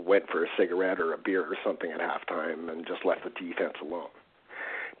Hall went for a cigarette or a beer or something at halftime and just left the defense alone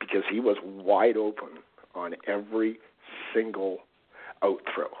because he was wide open on every single out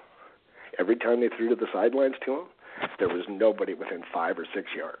throw. Every time they threw to the sidelines to him, there was nobody within 5 or 6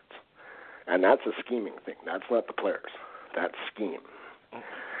 yards. And that's a scheming thing. That's not the players. That's scheme.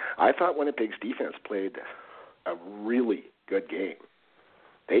 I thought Winnipeg's defense played a really good game.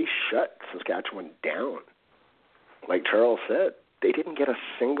 They shut Saskatchewan down. Like Charles said, they didn't get a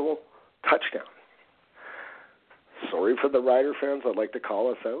single touchdown. Sorry for the Rider fans that like to call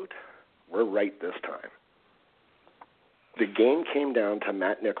us out. We're right this time. The game came down to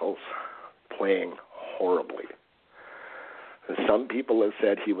Matt Nichols playing horribly. Some people have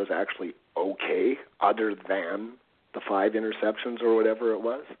said he was actually okay other than the 5 interceptions or whatever it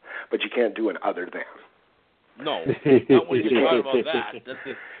was, but you can't do an other than. No, not when you talk about that.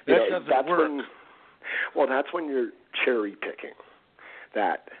 That doesn't work. That's when you're cherry picking.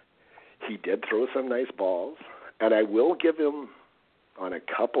 That he did throw some nice balls, and I will give him on a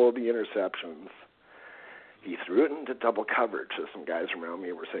couple of the interceptions. He threw it into double coverage, as some guys around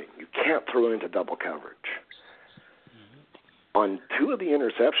me were saying. You can't throw it into double coverage. On 2 of the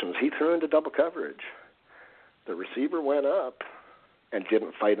interceptions, he threw into double coverage. The receiver went up and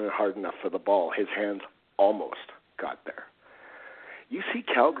didn't fight hard enough for the ball. His hands almost got there. You see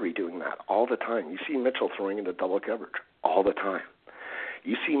Calgary doing that all the time. You see Mitchell throwing into double coverage all the time.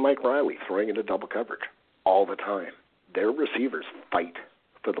 You see Mike Riley throwing into double coverage all the time. Their receivers fight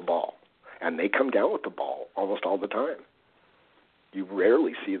for the ball, and they come down with the ball almost all the time. You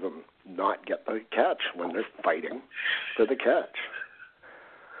rarely see them not get the catch when they're fighting for the catch.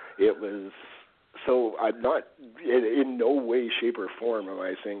 It was, so I'm not, in no way, shape, or form am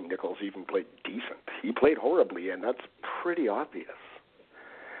I saying Nichols even played decent. He played horribly, and that's pretty obvious.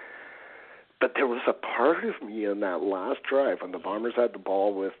 But there was a part of me in that last drive when the Bombers had the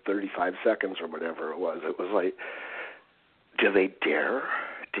ball with 35 seconds or whatever it was like, do they dare?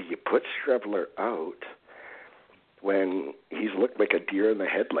 Do you put Strevler out when he's looked like a deer in the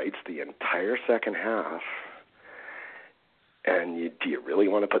headlights the entire second half? And do you really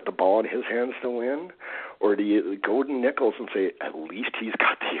want to put the ball in his hands to win? Or do you go to Nichols and say, at least he's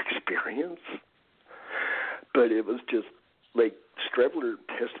got the experience? But it was just, like, Strevler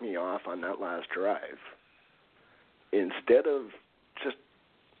pissed me off on that last drive. Instead of just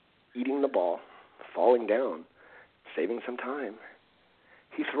eating the ball, falling down, saving some time,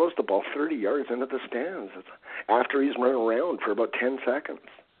 he throws the ball 30 yards into the stands after he's run around for about 10 seconds.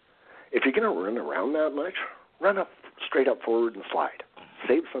 If you're going to run around that much, run up straight up forward and slide.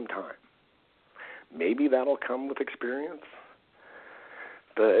 Save some time. Maybe that'll come with experience.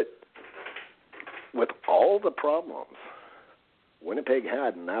 But with all the problems Winnipeg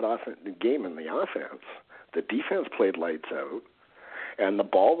had in that game in the offense, the defense played lights out, and the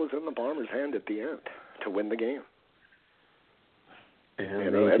ball was in the Bombers' hand at the end to win the game.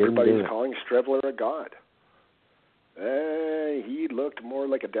 And everybody's calling Strevler a god. He looked more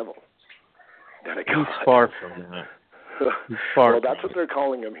like a devil than a god. He's far from that. He's far well, that's what they're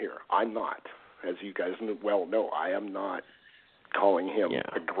calling him here. I'm not. As you guys well know, I am not calling him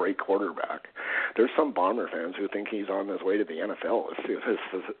a great quarterback. There's some Bomber fans who think he's on his way to the NFL as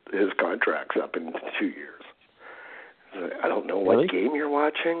his contract's up in 2 years. I don't know what game you're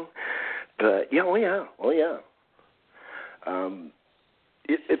watching, but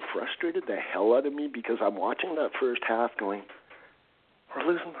It frustrated the hell out of me because I'm watching that first half going,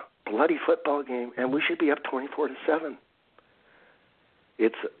 we're losing a bloody football game, and we should be up 24-7.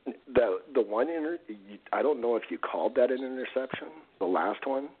 It's the one I don't know if you called that an interception, the last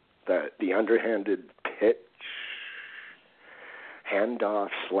one, the underhanded pitch, handoff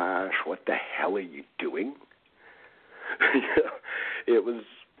 / what the hell are you doing? It was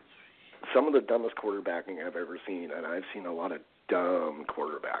some of the dumbest quarterbacking I've ever seen, and I've seen a lot of dumb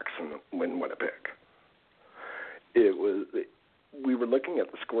quarterbacks in Winnipeg. We were looking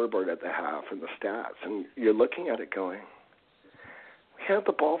at the scoreboard at the half and the stats, and you're looking at it going, we had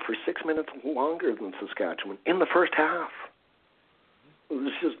the ball for 6 minutes longer than Saskatchewan in the first half. It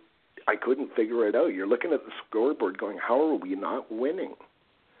was just, I couldn't figure it out. You're looking at the scoreboard going, how are we not winning?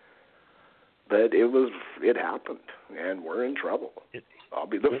 But it happened, and we're in trouble. I'll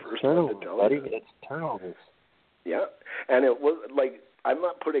be the first one to tell you. It's turnovers. Yeah, and it was like, I'm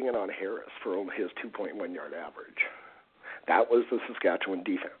not putting it on Harris for his 2.1-yard average. That was the Saskatchewan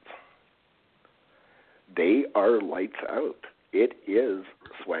defense. They are lights out. It is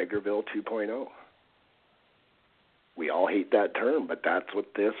Swaggerville 2.0. We all hate that term, but that's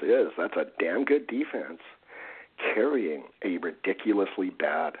what this is. That's a damn good defense carrying a ridiculously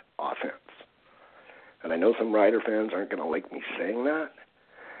bad offense. And I know some Rider fans aren't going to like me saying that.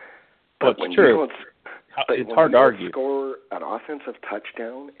 But it's true. It's hard to argue. Score an offensive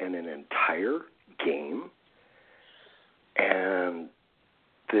touchdown in an entire game, and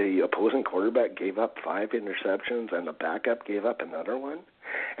the opposing quarterback gave up 5 interceptions, and the backup gave up another one,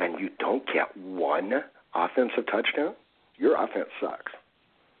 and you don't get one offensive touchdown, your offense sucks.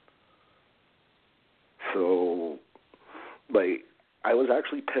 So, I was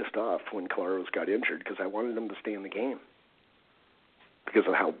actually pissed off when Claros got injured because I wanted him to stay in the game. Because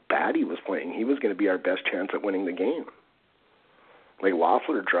of how bad he was playing, he was going to be our best chance at winning the game.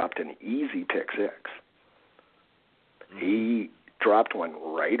 Loeffler dropped an easy pick 6. He dropped one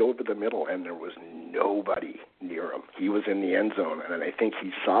right over the middle, and there was nobody near him. He was in the end zone, and I think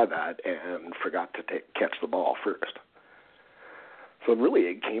he saw that and forgot to catch the ball first. So really,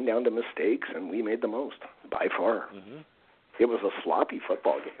 it came down to mistakes, and we made the most, by far. Mm-hmm. It was a sloppy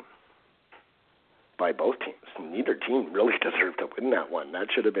football game by both teams. Neither team really deserved to win that one. That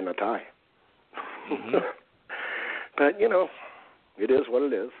should have been a tie. Mm-hmm. But, it is what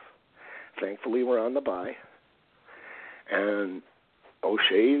it is. Thankfully, we're on the bye. And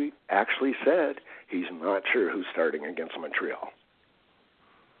O'Shea actually said he's not sure who's starting against Montreal.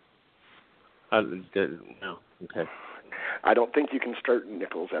 No. Okay. I don't think you can start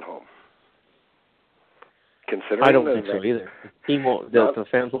Nichols at home. Considering I don't think so either. The team won't. The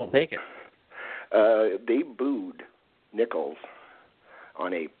fans won't take it. They booed Nichols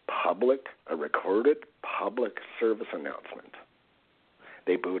on a recorded public service announcement.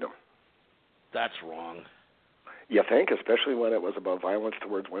 They booed him. That's wrong. You think, especially when it was about violence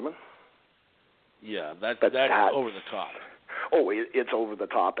towards women? Yeah, that's over the top. Oh, it's over the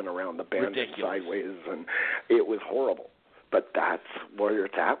top and around the bend and sideways, and it was horrible. But that's where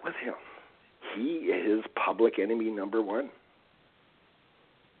it's at with him. He is public enemy number one.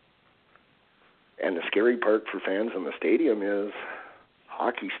 And the scary part for fans in the stadium is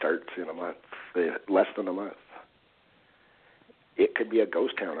hockey starts in a month, less than a month. It could be a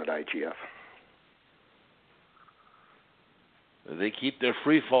ghost town at IGF. If they keep their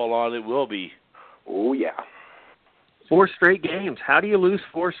free fall on, it will be. Oh, yeah. 4 straight games. How do you lose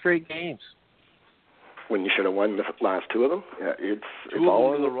 4 straight games? When you should have won the last 2 of them. Yeah, it's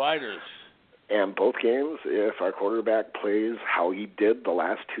all in the Riders. And both games, if our quarterback plays how he did the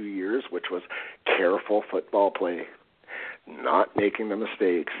last 2 years, which was careful football play, not making the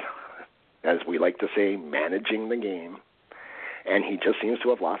mistakes, as we like to say, managing the game, and he just seems to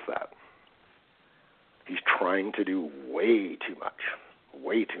have lost that. He's trying to do way too much.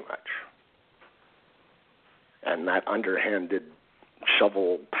 And that underhanded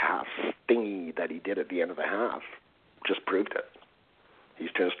shovel pass thingy that he did at the end of the half just proved it. He's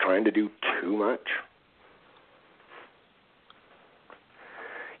just trying to do too much.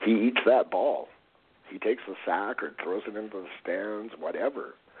 He eats that ball. He takes the sack or throws it into the stands,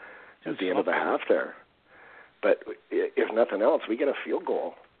 whatever, at the end of the half there. But if nothing else, we get a field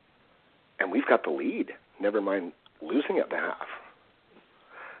goal, and we've got the lead, never mind losing at the half.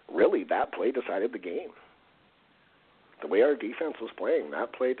 Really, that play decided the game. The way our defense was playing,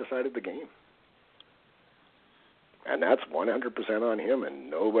 that play decided the game. And that's 100% on him and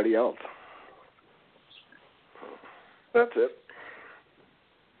nobody else. That's it.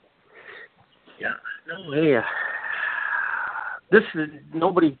 Yeah. No,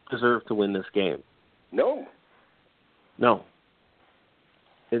 nobody deserved to win this game. No.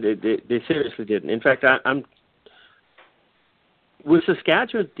 They seriously didn't. In fact, I'm with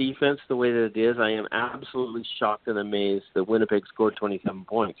Saskatchewan's defense the way that it is, I am absolutely shocked and amazed that Winnipeg scored 27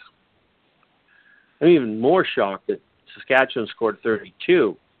 points. I'm even more shocked that Saskatchewan scored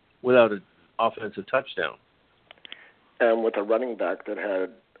 32 without an offensive touchdown. And with a running back that had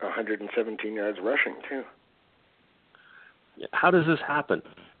 117 yards rushing, too. How does this happen?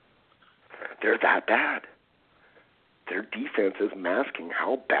 They're that bad. Their defense is masking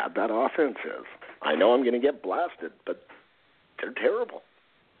how bad that offense is. I know I'm going to get blasted, but they're terrible.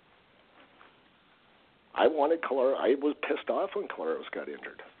 I was pissed off when Collaros got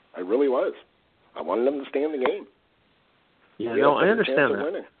injured. I really was. I wanted them to stay in the game. Yeah, no, I understand that.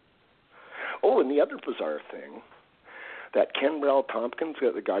 Winning. Oh, and the other bizarre thing, that Kenbrell Tompkins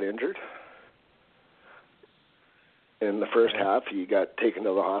that got injured in the first half, he got taken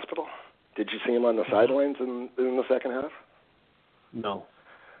to the hospital. Did you see him on the sidelines in the second half? No.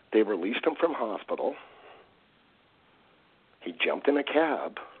 They released him from hospital. He jumped in a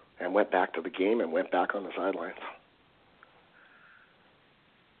cab and went back to the game and went back on the sidelines.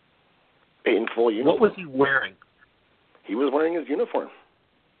 In full uniform. What was he wearing? He was wearing his uniform.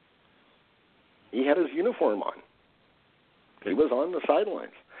 He had his uniform on. He was on the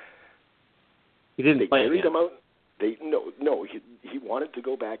sidelines. He didn't play carried again. him out. He wanted to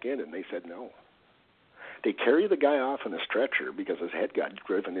go back in, and they said no. They carried the guy off in a stretcher because his head got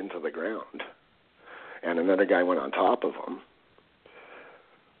driven into the ground, and another guy went on top of him.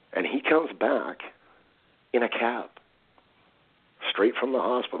 And he comes back in a cab, straight from the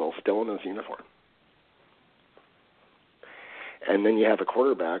hospital, still in his uniform. And then you have a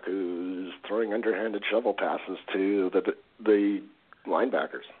quarterback who's throwing underhanded shovel passes to the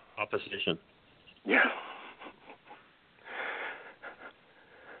linebackers. Opposition. Yeah.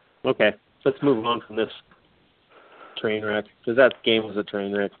 Okay, let's move on from this train wreck, because that game was a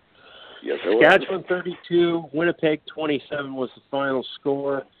train wreck. Yes, it Saskatchewan 32, Winnipeg 27 was the final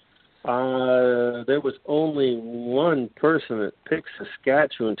score. There was only one person that picked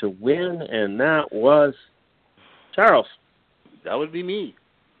Saskatchewan to win, and that was Charles. That would be me.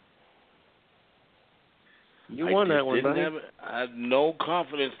 You won that one, buddy. I had no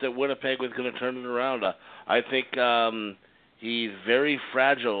confidence that Winnipeg was going to turn it around. I think he's very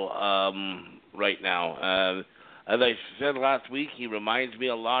fragile right now. As I said last week, he reminds me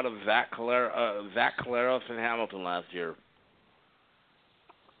a lot of Zach Collaros in Hamilton last year.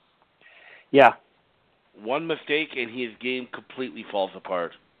 Yeah. One mistake and his game completely falls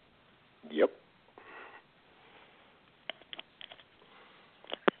apart. Yep.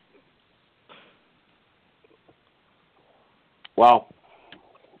 Wow.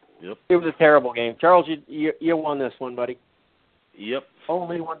 Yep. It was a terrible game. Charles, you won this one, buddy. Yep.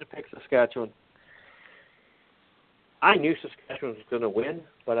 Only one to pick Saskatchewan. I knew Saskatchewan was going to win,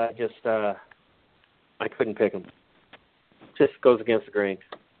 but I just I couldn't pick them. Just goes against the grain.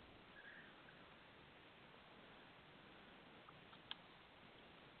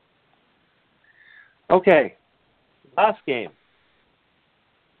 Okay, last game.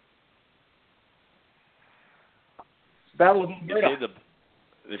 Battle of Alberta.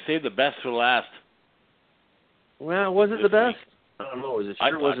 They saved the best for last. Well, was it the best? I don't know. It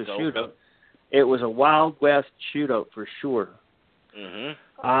sure was a so. shootout. It was a Wild West shootout for sure.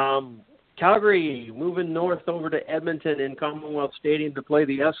 Mm-hmm. Calgary moving north over to Edmonton in Commonwealth Stadium to play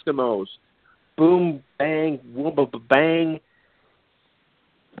the Eskimos. Boom, bang, whoop, bang.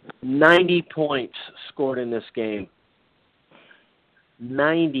 90 points scored in this game.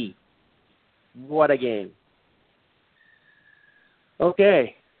 90. What a game.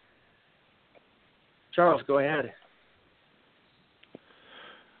 Okay. Charles, go ahead.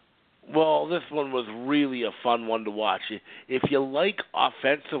 Well, this one was really a fun one to watch. If you like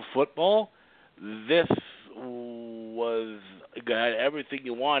offensive football, this had everything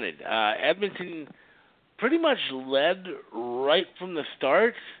you wanted. Edmonton pretty much led right from the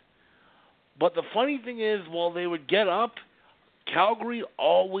start, but the funny thing is, while they would get up, Calgary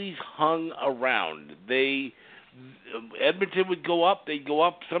always hung around. Edmonton would go up. They'd go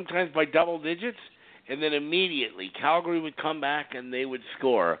up sometimes by double digits, and then immediately Calgary would come back and they would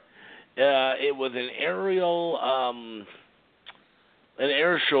score. It was an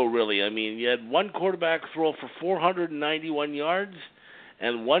air show, really. I mean, you had one quarterback throw for 491 yards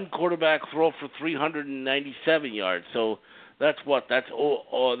and one quarterback throw for 397 yards. So that's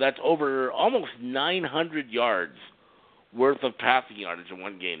over almost 900 yards worth of passing yardage in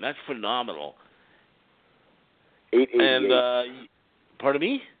one game. That's phenomenal. 888. And pardon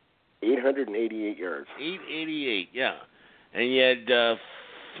me? 888 yards. 888, yeah. And you had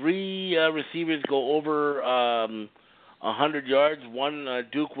three receivers go over 100 yards. One,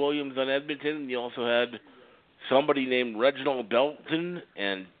 Duke Williams on Edmonton. And you also had somebody named Reginald Belton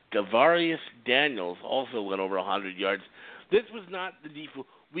and Davarius Daniels also went over 100 yards. This was not the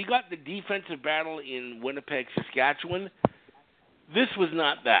we got the defensive battle in Winnipeg, Saskatchewan. This was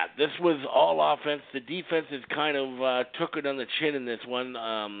not that. This was all offense. The defense has kind of took it on the chin in this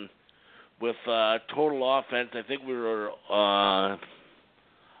one with total offense. I think we were,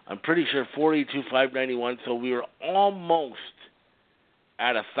 I'm pretty sure 42,591. So we were almost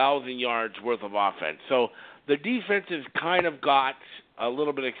at 1,000 yards worth of offense. So the defense has kind of got a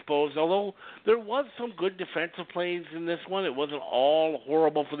little bit exposed, although there was some good defensive plays in this one. It wasn't all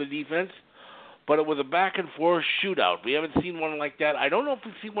horrible for the defense, but it was a back-and-forth shootout. We haven't seen one like that. I don't know if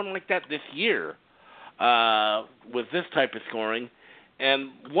we've seen one like that this year with this type of scoring. And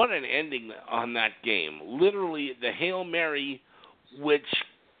what an ending on that game. Literally, the Hail Mary, which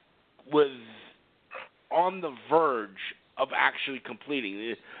was on the verge of actually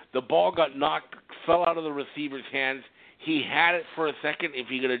completing. The ball fell out of the receiver's hands. He had it for a second. If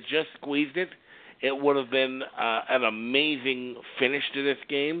he could have just squeezed it, it would have been an amazing finish to this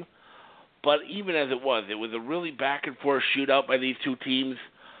game. But even as it was a really back-and-forth shootout by these two teams.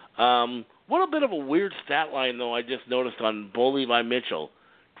 What a bit of a weird stat line, though, I just noticed on Bo Levi Mitchell.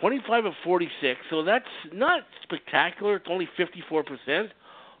 25 of 46, so that's not spectacular. It's only 54%.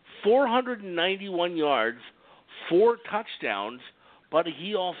 491 yards, 4 touchdowns, but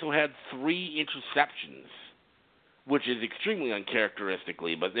he also had 3 interceptions, which is extremely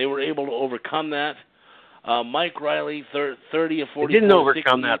uncharacteristically, but they were able to overcome that. Mike Riley, 30 of 44. They didn't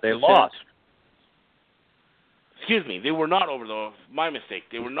overcome that. They lost. Excuse me. They were not my mistake.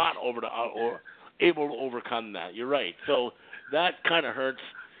 They were not able to overcome that. You're right. So that kind of hurts,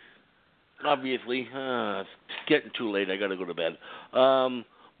 obviously. It's getting too late. I got to go to bed.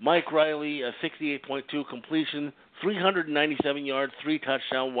 Mike Riley, 68.2 completion, 397 yards, 3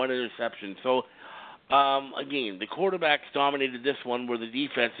 touchdowns, 1 interception. So, again, the quarterbacks dominated this one, where the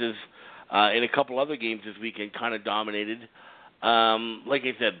defenses in a couple other games this weekend kind of dominated. Like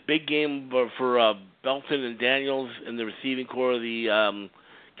I said, big game for Belton and Daniels in the receiving core of the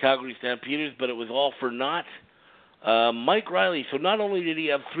Calgary Stampeders, but it was all for naught. Mike Riley, so not only did he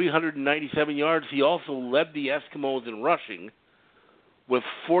have 397 yards, he also led the Eskimos in rushing with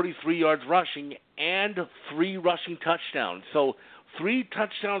 43 yards rushing and 3 rushing touchdowns. So 3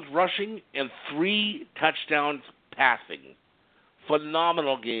 touchdowns rushing and 3 touchdowns passing.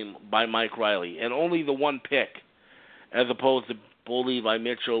 Phenomenal game by Mike Riley, and only the 1 pick, as opposed to Bo Levi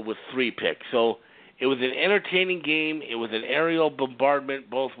Mitchell with 3 picks. So it was an entertaining game. It was an aerial bombardment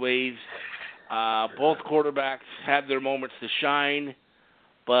both ways. Both quarterbacks had their moments to shine,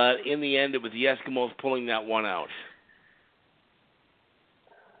 but in the end, it was the Eskimos pulling that one out.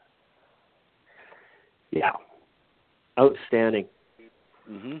 Yeah. Outstanding.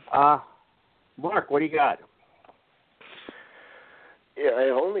 Mm-hmm. Mark, what do you got? Yeah, I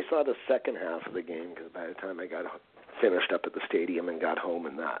only saw the second half of the game because by the time I got finished up at the stadium and got home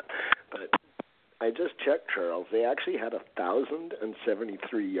and that. But I just checked, Charles. They actually had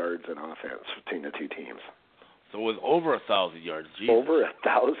 1,073 yards in offense between the two teams. So it was over 1,000 yards. Jesus. Over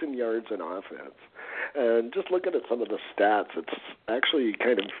 1,000 yards in offense. And just looking at some of the stats, it's actually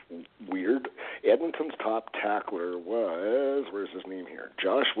kind of weird. Edmonton's top tackler was, where's his name here?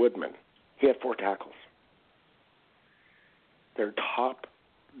 Josh Woodman. He had 4 tackles.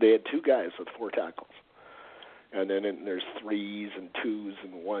 They had 2 guys with 4 tackles. And then there's 3s and 2s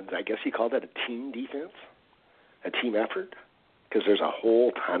and 1s. I guess you call that a team defense, a team effort, because there's a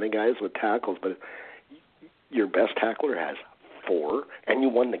whole ton of guys with tackles, but your best tackler has 4, and you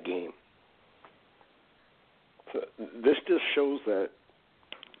won the game. So this just shows that,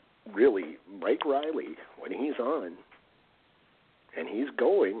 really, Mike Riley, when he's on, and he's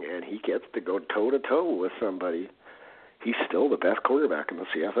going, and he gets to go toe-to-toe with somebody, he's still the best quarterback in the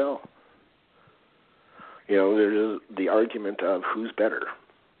CFL. You know, there's the argument of who's better,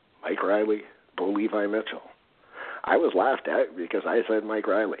 Mike Riley, Bo Levi Mitchell. I was laughed at because I said Mike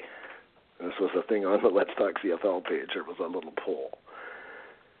Riley. This was the thing on the Let's Talk CFL page. There was a little poll.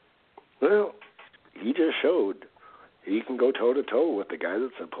 Well, he just showed he can go toe-to-toe with the guy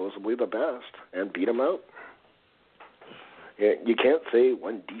that's supposedly the best and beat him out. You can't say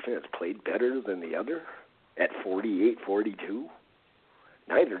one defense played better than the other at 48-42.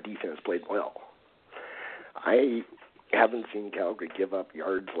 Neither defense played well. I haven't seen Calgary give up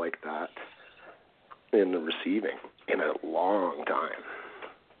yards like that in the receiving in a long time.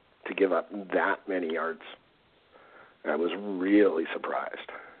 To give up that many yards, I was really surprised.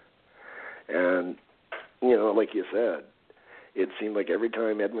 And, you know, like you said, it seemed like every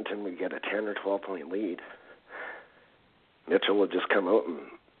time Edmonton would get a 10 or 12-point lead, Mitchell would just come out and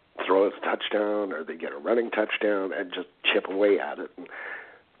throw his touchdown, or they'd get a running touchdown and just chip away at it. And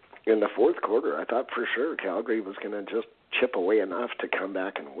in the fourth quarter, I thought for sure Calgary was going to just chip away enough to come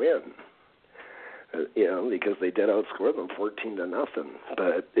back and win. You know, because they did outscore them 14-0,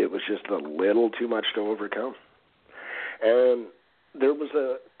 but it was just a little too much to overcome. And there was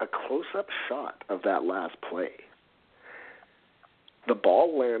a close-up shot of that last play. The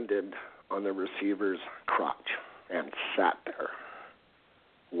ball landed on the receiver's crotch and sat there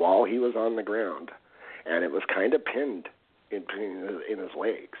while he was on the ground, and it was kind of pinned in his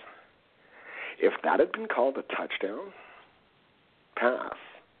legs. If that had been called a touchdown pass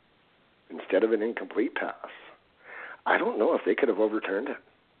instead of an incomplete pass, I don't know if they could have overturned it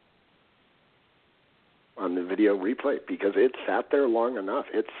on the video replay because it sat there long enough.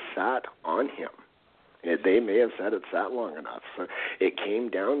 It sat on him. They may have said it sat long enough. So it came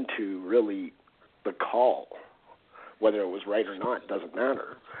down to really the call. Whether it was right or not doesn't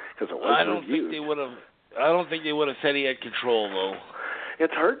matter because it was I don't think they would have said he had control though.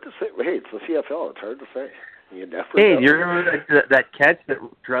 It's hard to say. Hey, it's the CFL. It's hard to say. You never Hey, know. do you remember that catch that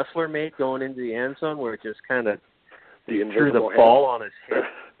Dressler made going into the end zone where it just kind of threw the ball on his head?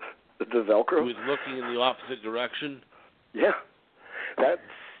 The Velcro? He was looking in the opposite direction. Yeah.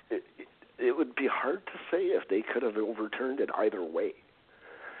 It would be hard to say if they could have overturned it either way.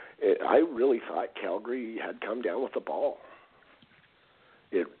 I really thought Calgary had come down with the ball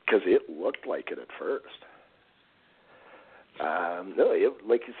because it looked like it at first. No,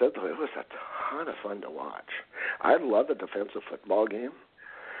 like you said, though, it was a ton of fun to watch. I love a defensive football game,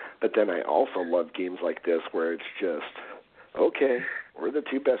 but then I also love games like this where it's just, okay, we're the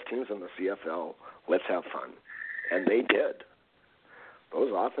 2 best teams in the CFL. Let's have fun. And they did.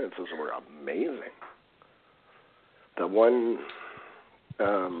 Those offenses were amazing. The one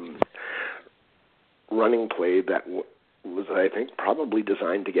running play that was, I think, probably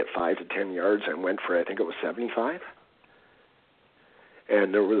designed to get 5 to 10 yards and went for, I think it was 75.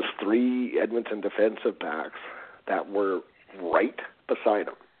 And there was 3 Edmonton defensive backs that were right beside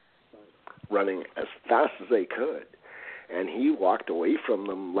him, running as fast as they could. And he walked away from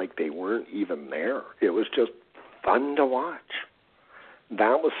them like they weren't even there. It was just fun to watch.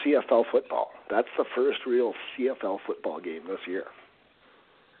 That was CFL football. That's the first real CFL football game this year.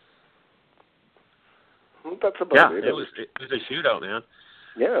 That's about it. It was a shootout, man.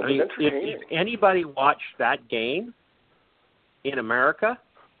 Yeah, it was mean, entertaining. If anybody watched that game in America,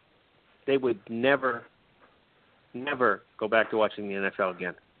 they would never go back to watching the NFL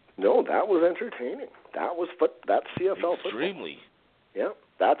again. No, that was entertaining. That's CFL Extremely. football. Yeah,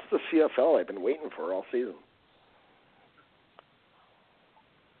 That's the CFL I've been waiting for all season.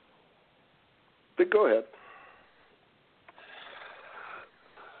 But go ahead.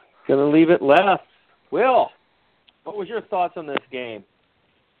 Gonna leave it left. Will, what was your thoughts on this game?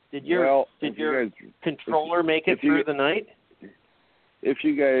 Did your controller make it through the night? If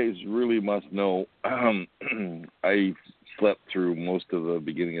you guys really must know, I slept through most of the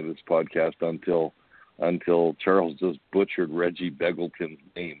beginning of this podcast until Charles just butchered Reggie Begelton's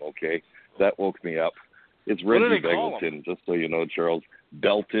name, okay? That woke me up. It's Reggie Begelton, just so you know, Charles.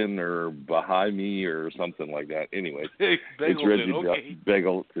 Belton or Bahami or something like that. Anyways, it's Reggie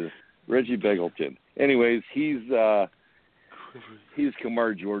Begelton. Reggie Begelton. Anyways, he's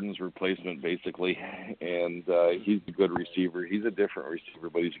Kamar Jordan's replacement, basically, and he's a good receiver. He's a different receiver,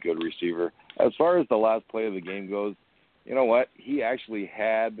 but he's a good receiver. As far as the last play of the game goes, you know what? He actually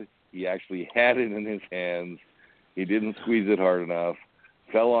had it in his hands. He didn't squeeze it hard enough,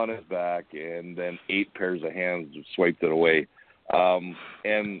 fell on his back, and then 8 pairs of hands swiped it away.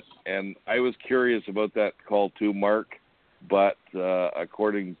 And I was curious about that call too, Mark, but I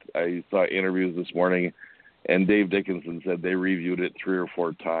saw interviews this morning, and Dave Dickinson said they reviewed it 3 or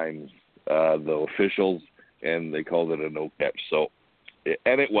 4 times, the officials, and they called it a no catch. So,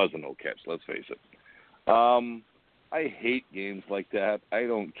 and it was a no catch, let's face it. I hate games like that. I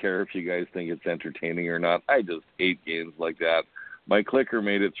don't care if you guys think it's entertaining or not. I just hate games like that. My clicker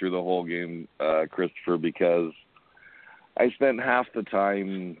made it through the whole game, Christopher, because I spent half the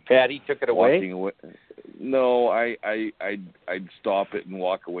time. Patty took it away. No, I'd stop it and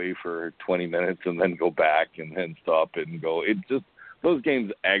walk away for 20 minutes and then go back and then stop it and go. It just, those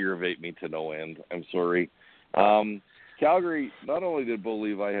games aggravate me to no end. I'm sorry. Calgary, not only did Bo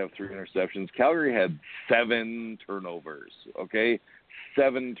Levi have 3 interceptions, Calgary had 7 turnovers. Okay,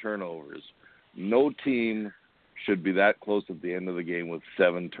 7 turnovers. No team should be that close at the end of the game with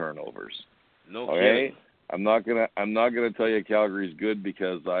 7 turnovers. No kidding. I'm not gonna tell you Calgary's good,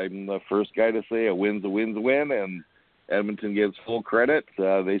 because I'm the first guy to say a win's a win, and Edmonton gets full credit.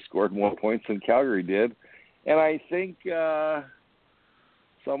 They scored more points than Calgary did, and I think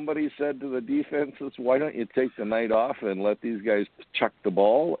somebody said to the defenses, "Why don't you take the night off and let these guys chuck the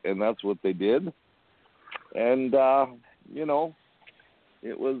ball?" And that's what they did. And you know,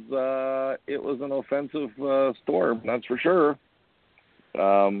 it was an offensive storm, that's for sure.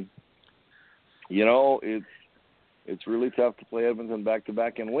 You know, it's really tough to play Edmonton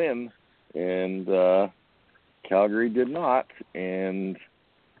back-to-back and win, and Calgary did not. And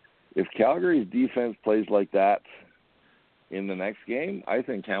if Calgary's defense plays like that in the next game, I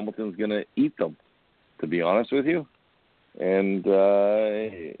think Hamilton's going to eat them, to be honest with you. And,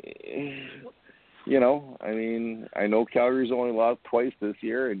 you know, I mean, I know Calgary's only lost twice this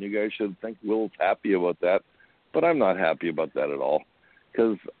year, and you guys should think Will's happy about that, but I'm not happy about that at all,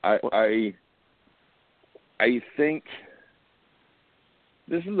 because I think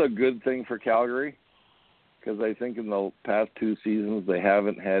this is a good thing for Calgary, because I think in the past 2 seasons they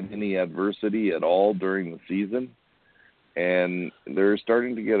haven't had any adversity at all during the season, and they're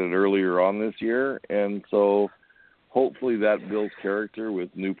starting to get it earlier on this year, and so hopefully that builds character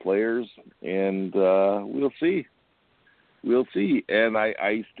with new players, and we'll see. And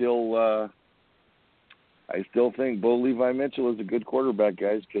I still think Bo Levi Mitchell is a good quarterback,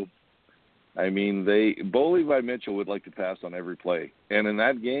 guys, because I mean, Bo Levi Mitchell would like to pass on every play. And in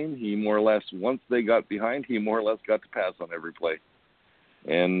that game, he more or less, once they got behind, he more or less got to pass on every play.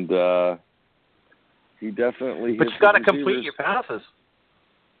 And he definitely But you got to complete your passes.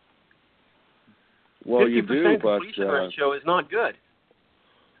 Well, you do, but completion ratio is not good.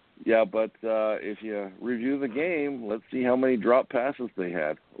 Yeah, but if you review the game, let's see how many drop passes they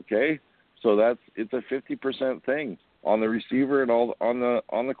had, okay? So it's a 50% thing on the receiver and all on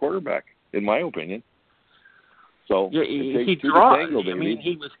the quarterback, in my opinion. So yeah, he dropped. I mean,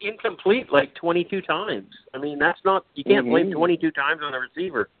 he was incomplete like 22 times. I mean, that's not, you can't blame 22 times on a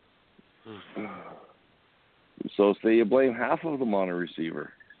receiver. So say you blame half of them on a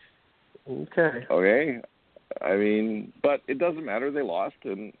receiver. Okay. Okay. I mean, but it doesn't matter. They lost,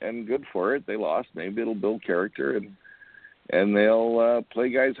 and good for it. They lost. Maybe it'll build character, and they'll play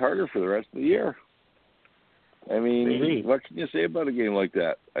guys harder for the rest of the year. I mean, maybe. What can you say about a game like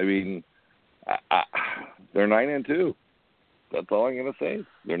that? I mean, they're 9-2. That's all I'm going to say.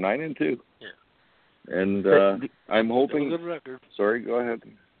 They're 9-2. Yeah. And I'm hoping. Good record. Sorry, go ahead.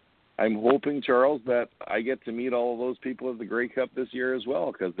 I'm hoping, Charles, that I get to meet all of those people at the Grey Cup this year as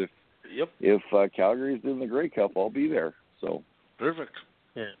well. Because if Calgary's in the Grey Cup, I'll be there. So perfect.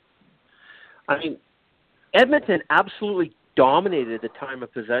 Yeah. I mean, Edmonton absolutely dominated the time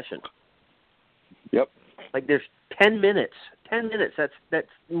of possession. Yep. Like there's 10 minutes 10 minutes, that's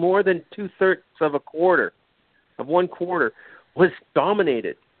more than 2/3 of one quarter, was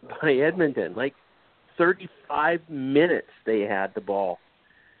dominated by Edmonton. Like 35 minutes they had the ball.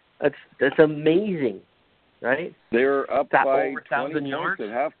 That's amazing, right? They were up by over 1,000 20 yards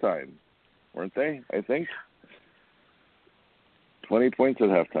points at halftime, weren't they? I think 20 points at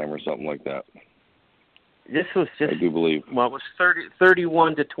halftime or something like that. This was just, I do believe. Well, it was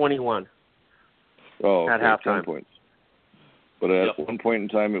 31-21 Oh, at okay, halftime. 10 points. But at one point in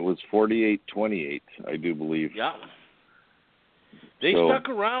time, it was 48-28, I do believe. Yeah. They stuck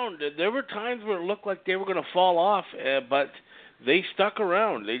around. There were times where it looked like they were going to fall off, but they stuck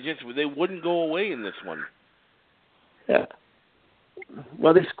around. They wouldn't go away in this one. Yeah.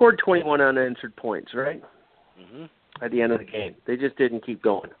 Well, they scored 21 unanswered points, right? Mm-hmm. At the end of the game. They just didn't keep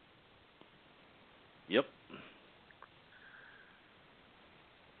going. Yep.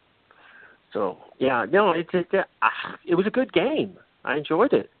 So, yeah, no, it was a good game. I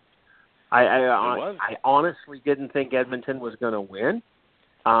enjoyed it. I honestly didn't think Edmonton was going to win.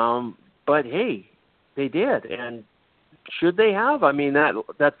 But, hey, they did. And should they have? I mean,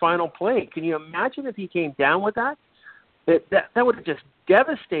 that final play, can you imagine if he came down with that? That would have just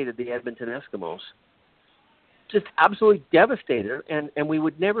devastated the Edmonton Eskimos. Just absolutely devastated. And we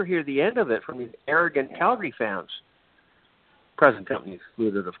would never hear the end of it from these arrogant Calgary fans. Present company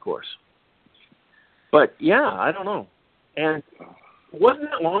excluded, of course. But, yeah, I don't know. And wasn't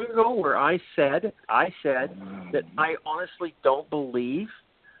it long ago where I said that I honestly don't believe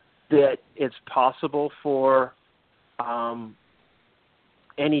that it's possible for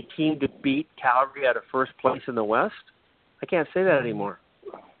any team to beat Calgary out of first place in the West? I can't say that anymore.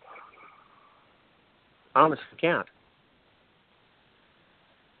 I honestly can't.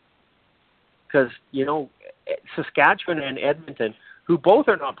 Because, Saskatchewan and Edmonton, who both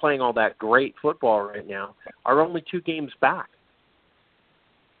are not playing all that great football right now, are only 2 games back.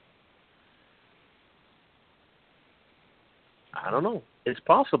 I don't know. It's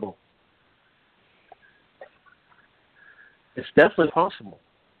possible. It's definitely possible.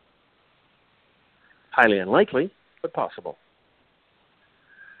 Highly unlikely, but possible.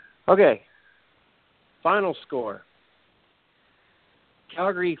 Okay. Final score.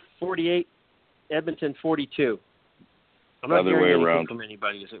 Calgary 48, Edmonton 42. I'm not Other way hearing anything around. From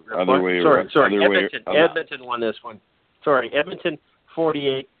anybody. Is it Other way sorry, around. Sorry, Other Edmonton. way, Edmonton won this one. Sorry, Edmonton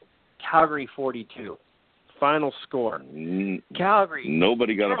 48, Calgary 42. Final score. Calgary.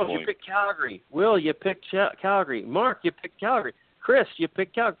 Nobody got Charles, a point. You picked Calgary. Will, you picked Calgary. Mark, you picked Calgary. Chris, you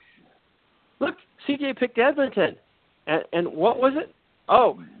picked Calgary. Look, CJ picked Edmonton. And what was it?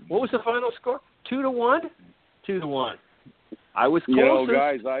 Oh, what was the final score? 2-1? 2-1. I was closest.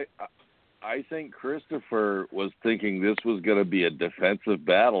 Guys, I think Christopher was thinking this was going to be a defensive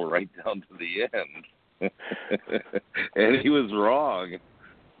battle right down to the end. And he was wrong.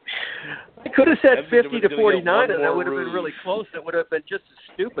 I could have said Edmonton 50-49, and that would have rouge. been really close. That would have been just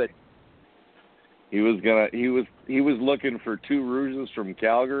as stupid. He was looking for 2 rouges from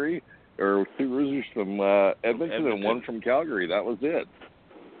Calgary, or 2 rouges from Edmonton and 1 from Calgary. That was it.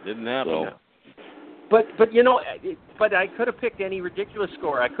 Didn't happen. So. But but I could have picked any ridiculous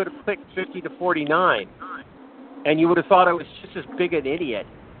score. I could have picked 50-49, and you would have thought I was just as big an idiot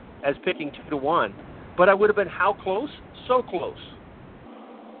as picking 2-1. But I would have been how close? So close.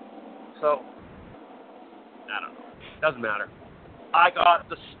 So I don't know. Doesn't matter. I got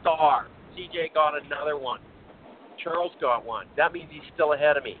the star. CJ got another one. Charles got one. That means he's still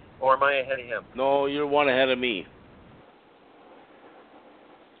ahead of me, or am I ahead of him? No, you're 1 ahead of me.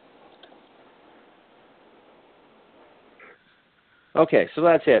 Okay, so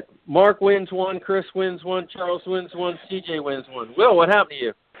that's it. Mark wins 1, Chris wins 1, Charles wins 1, CJ wins 1. Will, what happened to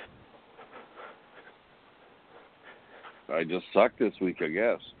you? I just sucked this week, I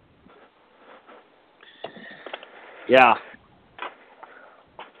guess. Yeah.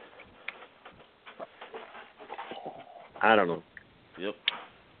 I don't know. Yep.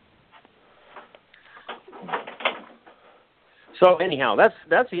 So anyhow, that's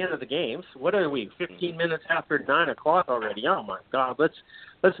the end of the games. What are we? 15 minutes after 9 o'clock already. Oh my God! Let's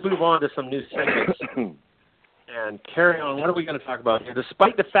move on to some new segments and carry on. What are we going to talk about here?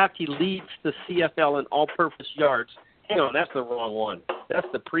 Despite the fact he leads the CFL in all-purpose yards. Hang on, that's the wrong one. That's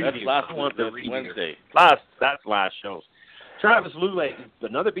the preview. That's Wednesday. That's last show. Travis Lulay,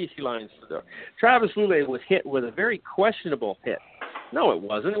 another BC Lions. Travis Lulay was hit with a very questionable hit. No, it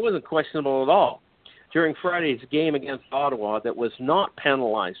wasn't. It wasn't questionable at all. During Friday's game against Ottawa that was not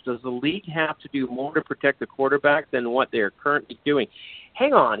penalized. Does the league have to do more to protect the quarterback than what they're currently doing?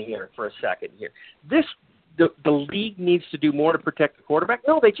 Hang on here for a second here. The league needs to do more to protect the quarterback?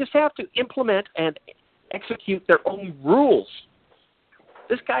 No, they just have to implement and execute their own rules.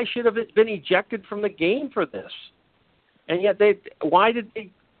 This guy should have been ejected from the game for this. And yet why did the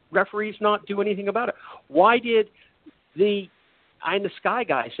referees not do anything about it? Why did the eye in the sky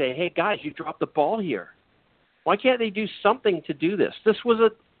guy say, hey, guys, you dropped the ball here? Why can't they do something to do this? This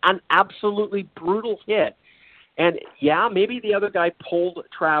was an absolutely brutal hit. And, yeah, maybe the other guy pulled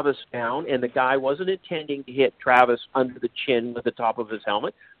Travis down, and the guy wasn't intending to hit Travis under the chin with the top of his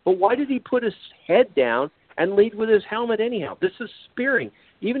helmet. But why did he put his head down and lead with his helmet anyhow? This is spearing.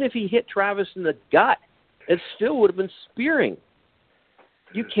 Even if he hit Travis in the gut, it still would have been spearing.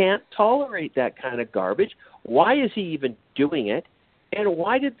 You can't tolerate that kind of garbage. Why is he even doing it? And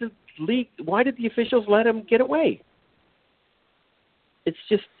why did the officials let him get away? It's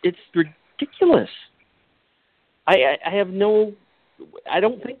ridiculous. I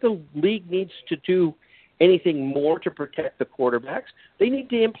don't think the league needs to do anything more to protect the quarterbacks. They need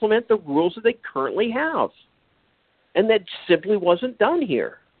to implement the rules that they currently have. And that simply wasn't done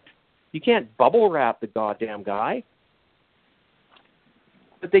here. You can't bubble wrap the goddamn guy.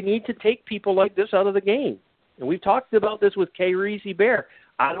 But they need to take people like this out of the game. And we've talked about this with Kyrie Bear.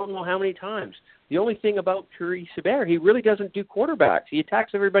 I don't know how many times. The only thing about Kyrie Bear, he really doesn't do quarterbacks. He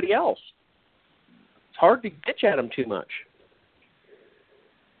attacks everybody else. It's hard to bitch at him too much.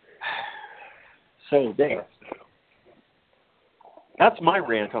 So, there. That's my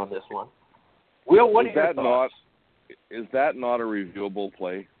rant on this one. Will, what are your thoughts? Is that not a reviewable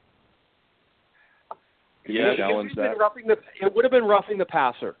play? Can you challenge that? It would have been roughing the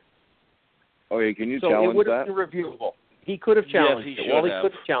passer. Okay, can you so challenge that? It would have been reviewable. He could have challenged it. Well, he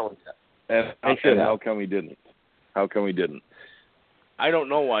could have challenged it. And how come he didn't? How come he didn't? I don't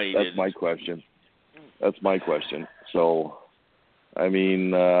know why he didn't. That's my question. That's my question. So, I mean,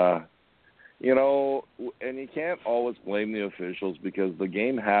 you know, and you can't always blame the officials because the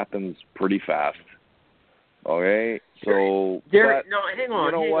game happens pretty fast. Okay, so hang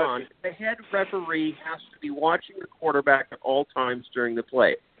on. The head referee has to be watching the quarterback at all times during the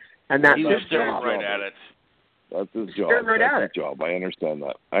play, and that's his job. Right at it. That's his job. That's his job. I understand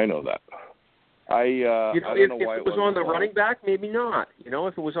that. I know that. I don't know why it was on the running back, maybe not. You know,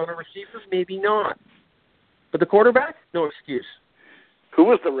 if it was on a receiver, maybe not. But the quarterback, no excuse. Who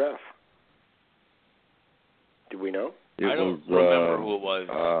was the ref? Do we know? I don't remember who it was.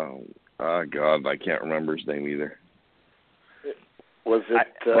 God, I can't remember his name either. Was it?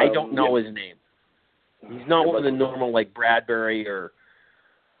 I don't know his name. He's not one of the normal like Bradbury or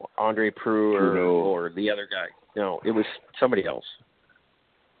Andre Prue or the other guy. No, it was somebody else.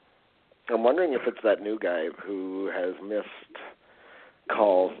 I'm wondering if it's that new guy who has missed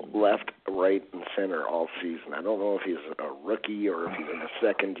calls left, right, and center all season. I don't know if he's a rookie or if he's in his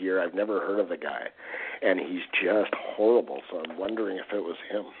second year. I've never heard of the guy, and he's just horrible. So I'm wondering if it was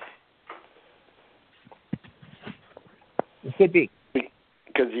him. It could be.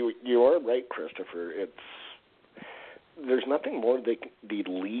 Because you are right, Christopher. There's nothing more the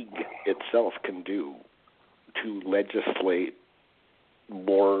league itself can do to legislate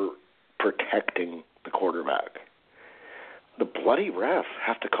more protecting the quarterback. The bloody refs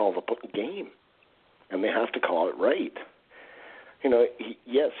have to call the game, and they have to call it right. You know,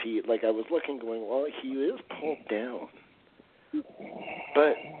 I was looking going, well, he is pulled down.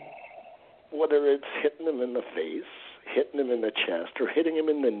 But whether it's hitting him in the face, hitting him in the chest, or hitting him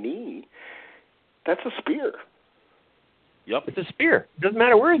in the knee, that's a spear. Yep. It's a spear. It doesn't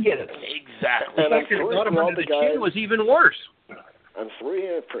matter where he hit it. Exactly. And I'm sorry the chin was even worse. I'm sorry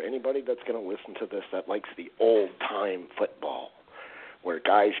for anybody that's going to listen to this that likes the old-time football, where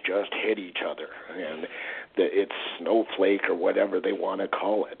guys just hit each other, and it's snowflake or whatever they want to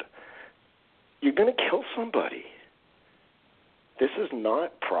call it. You're going to kill somebody. This is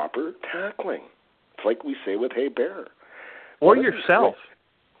not proper tackling. It's like we say with Hey Bear. Or yourself.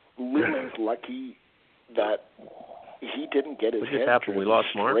 Lillard's lucky that he didn't get his head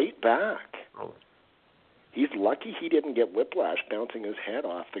straight back. Oh. He's lucky he didn't get whiplash bouncing his head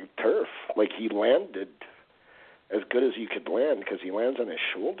off the turf. Like, he landed as good as you could land because he lands on his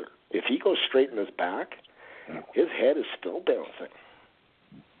shoulder. If he goes straight in his back, his head is still bouncing.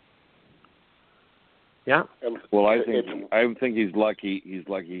 Yeah. Well, I think he's lucky. He's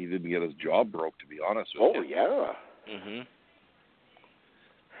lucky he didn't get his jaw broke. To be honest with you. Oh yeah. Mhm.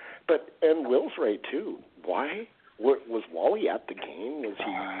 And Will's right too. Why was Wally at the game? Was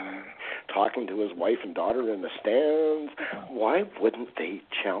he talking to his wife and daughter in the stands? Why wouldn't they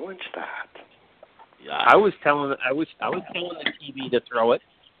challenge that? Yeah. I was telling the TV to throw it.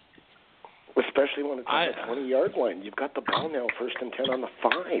 Especially when it's on the 20-yard line. You've got the ball now, 1st and 10 on the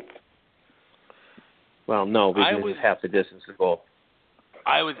 5. Well, no, because it's half the distance to goal.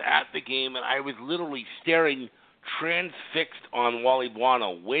 I was at the game, and I was literally staring transfixed on Wally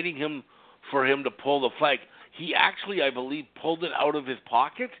Buono, waiting for him to pull the flag. He actually, I believe, pulled it out of his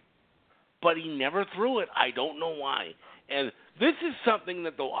pocket, but he never threw it. I don't know why. And this is something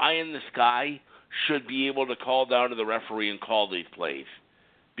that the eye in the sky should be able to call down to the referee and call these plays,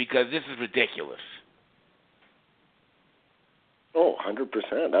 because this is ridiculous. Oh,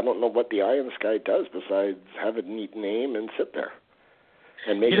 100%. I don't know what the eye in the sky does besides have a neat name and sit there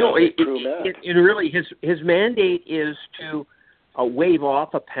and make it true match. It really, his mandate is to waive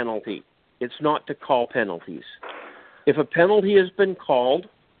off a penalty. It's not to call penalties. If a penalty has been called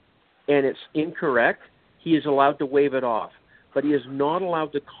and it's incorrect, he is allowed to waive it off. But he is not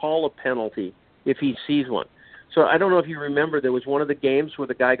allowed to call a penalty if he sees one. So I don't know if you remember, there was one of the games where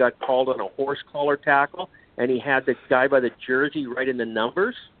the guy got called on a horse collar tackle, and he had the guy by the jersey right in the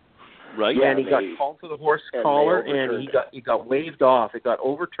numbers. Right. Yeah, and he got called for the horse collar, and he got waved off. It got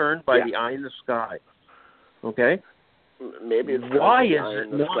overturned by the eye in the sky. Okay? Maybe it's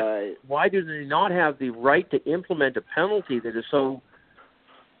why do they not have the right to implement a penalty that is so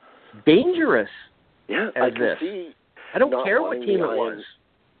dangerous as this? I don't care what team it was.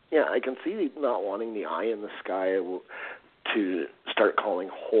 Yeah, I can see not wanting the eye in the sky to start calling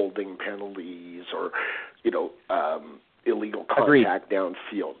holding penalties or, illegal contact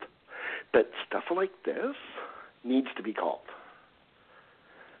downfield. But stuff like this needs to be called.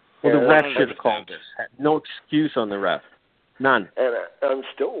 Well, the ref should have called this. No excuse on the ref. None. And I'm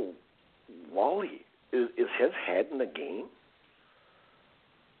still, Wally, is his head in the game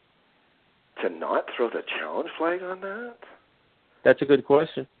to not throw the challenge flag on that? That's a good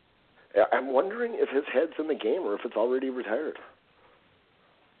question. I'm wondering if his head's in the game or if it's already retired.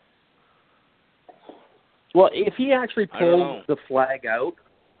 Well, if he actually pulled the flag out,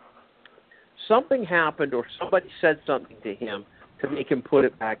 something happened or somebody said something to him to make him put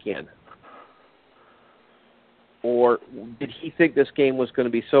it back in. Or did he think this game was going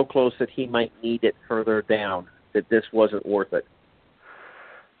to be so close that he might need it further down, that this wasn't worth it?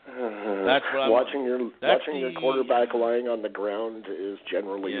 That's what watching your quarterback lying on the ground is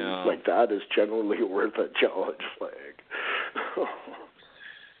generally that is generally worth a challenge flag.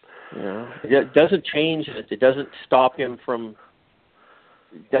 It doesn't change it. It doesn't stop him from.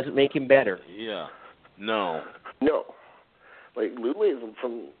 It doesn't make him better. Yeah. No. Like Lulay,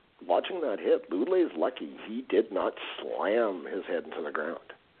 from watching that hit, Lulay is lucky he did not slam his head into the ground.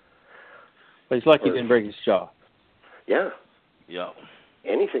 But he's lucky he didn't break his jaw. Yeah. Yeah.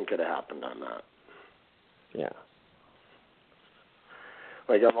 Anything could have happened on that. Yeah.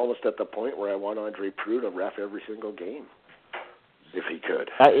 Like, I'm almost at the point where I want Andre Proulx to ref every single game, if he could.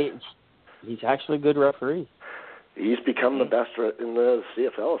 He's actually a good referee. He's become the best in the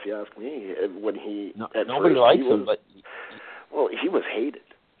CFL, if you ask me. When nobody likes him, but he was hated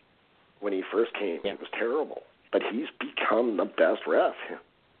when he first came. Yeah. It was terrible, but he's become the best ref.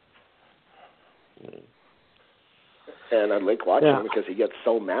 And I like watching him because he gets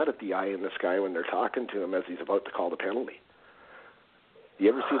so mad at the eye in the sky when they're talking to him as he's about to call the penalty. You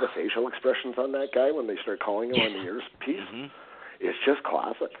ever see the facial expressions on that guy when they start calling him on the earpiece? Mm-hmm. It's just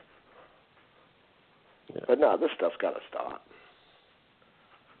classic. Yeah. But no, this stuff's got to stop.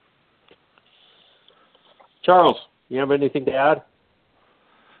 Charles, you have anything to add?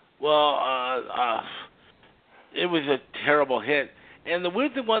 Well, it was a terrible hit. And the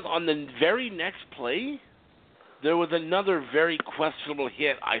weird thing was, on the very next play, there was another very questionable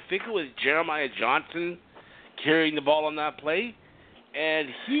hit. I think it was Jeremiah Johnson carrying the ball on that play, and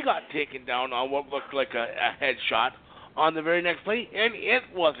he got taken down on what looked like a headshot on the very next play, and it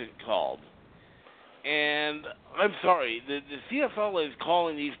wasn't called. And I'm sorry, the CFL is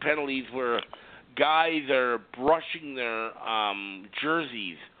calling these penalties where guys are brushing their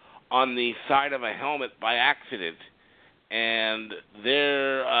jerseys on the side of a helmet by accident, and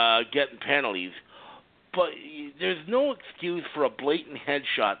they're getting penalties. But there's no excuse for a blatant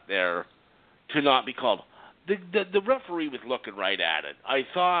headshot there to not be called. The referee was looking right at it. I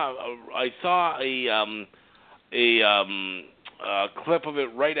saw a clip of it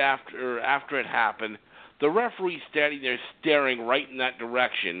right after it happened. The referee standing there staring right in that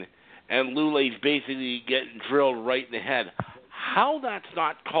direction, and Lulay's basically getting drilled right in the head. How that's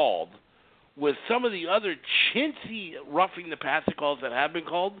not called, with some of the other chintzy roughing the passer calls that have been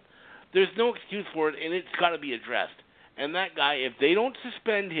called, there's no excuse for it, and it's got to be addressed. And that guy, if they don't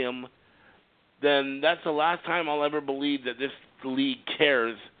suspend him, then that's the last time I'll ever believe that this league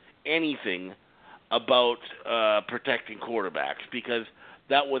cares anything about protecting quarterbacks, because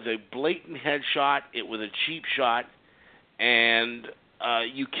that was a blatant headshot. It was a cheap shot, and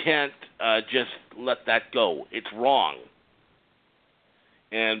you can't just let that go. It's wrong.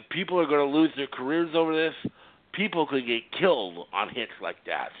 And people are going to lose their careers over this. People could get killed on hits like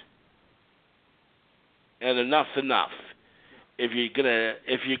that. And enough's enough. If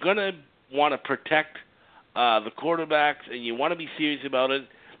you're gonna want to protect the quarterbacks and you want to be serious about it,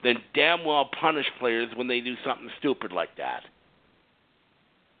 then damn well punish players when they do something stupid like that.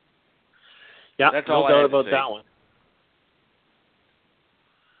 Yeah, that's no all doubt I about say. that one.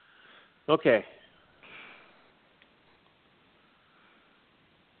 Okay.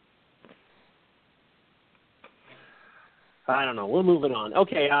 I don't know. We'll move it on.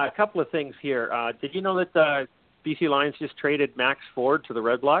 Okay, a couple of things here. Did you know that BC Lions just traded Max Ford to the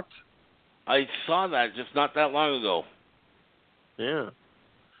Red Blacks? I saw that just not that long ago. Yeah.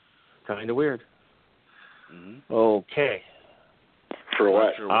 Kind of weird. Mm-hmm. Okay. For what?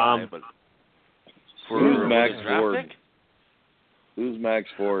 Not sure why, but who's Max draft Ford? pick? Who's Max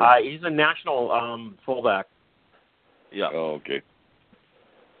Ford? He's a national fullback. Yeah. Oh, okay.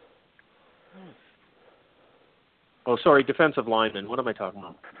 Oh, sorry, defensive lineman. What am I talking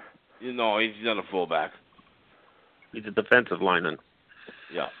about? He's not a fullback. He's a defensive lineman.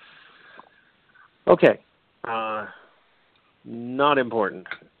 Yeah. Okay. Not important.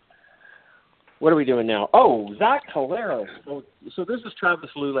 What are we doing now? Oh, Zach Calero. So this is Travis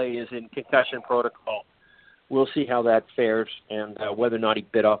Lulay is in concussion protocol. We'll see how that fares and whether or not he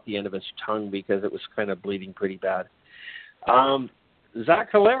bit off the end of his tongue because it was kind of bleeding pretty bad.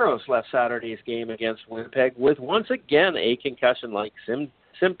 Zach Caleros left Saturday's game against Winnipeg with once again a concussion-like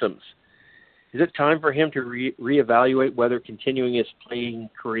symptoms. Is it time for him to reevaluate whether continuing his playing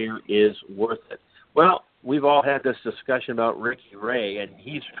career is worth it? Well, we've all had this discussion about Ricky Ray, and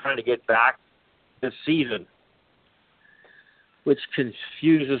he's trying to get back this season, which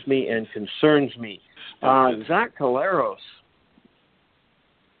confuses me and concerns me. Zach Caleros,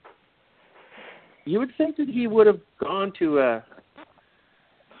 you would think that he would have gone to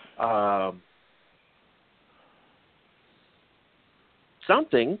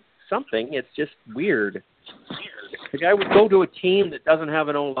something. It's just weird. The guy would go to a team that doesn't have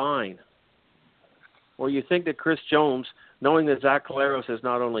an O-line. Or you think that Chris Jones, knowing that Zach Caleros is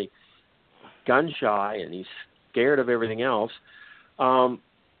not only gun-shy and he's scared of everything else,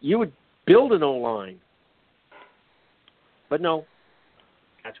 you would build an O-line. But no,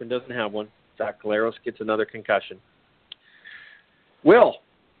 Saskatchewan doesn't have one. Zach Caleros gets another concussion. Will,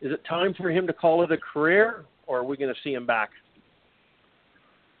 is it time for him to call it a career, or are we going to see him back?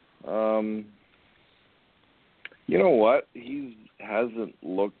 You know what? He hasn't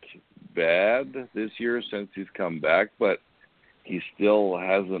looked bad this year since he's come back, but he still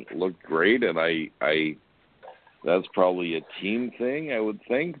hasn't looked great, and I that's probably a team thing, I would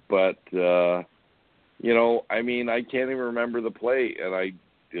think. But I can't even remember the play, and I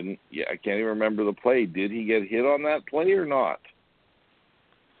can't even remember the play. Did he get hit on that play or not?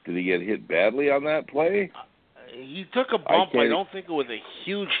 Did he get hit badly on that play? He took a bump. I don't think it was a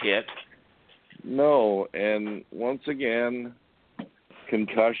huge hit. No, and once again,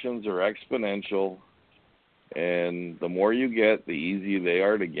 concussions are exponential, and the more you get, the easier they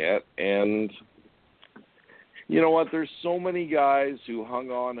are to get. And you know what? There's so many guys who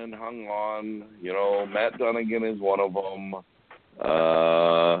hung on. Matt Dunnigan is one of them.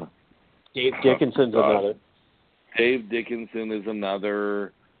 Dave Dickinson's another. Dave Dickinson is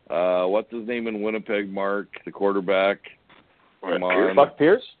another. What's his name in Winnipeg, Mark, the quarterback? Come on. Buck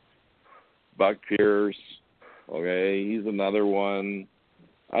Pierce? Buck Pierce. Okay, he's another one.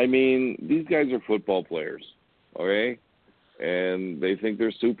 I mean, these guys are football players, okay? And they think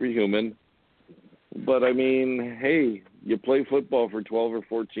they're superhuman. But, I mean, hey, you play football for 12 or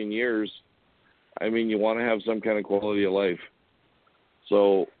 14 years. I mean, you want to have some kind of quality of life.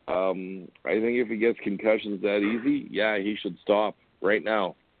 So, I think if he gets concussions that easy, yeah, he should stop right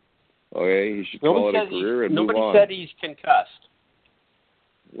now. Okay, he should call it a career and move on. Nobody said he's concussed.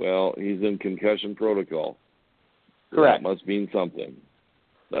 Well, he's in concussion protocol. Correct. That must mean something.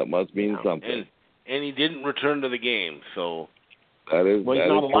 Something. And he didn't return to the game, so that is he's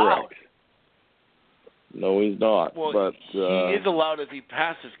not allowed. Correct. No, he's not. Well, but he is allowed if he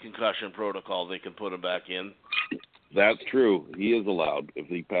passes concussion protocol. They can put him back in. That's true. He is allowed if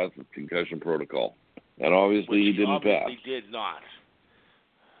he passes concussion protocol, and obviously he didn't pass. He did not.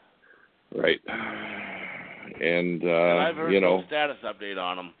 Right. And I've heard no status update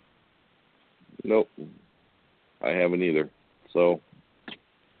on him. Nope. I haven't either. So,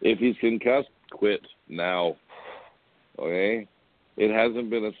 if he's concussed, quit now. Okay? It hasn't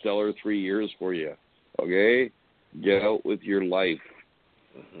been a stellar 3 years for you. Okay? Get out with your life.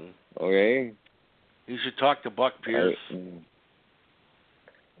 Mm-hmm. Okay? You should talk to Buck Pierce.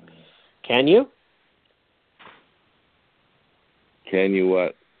 Can you? Can you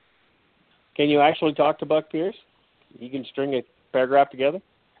what? Can you actually talk to Buck Pierce? He can string a paragraph together?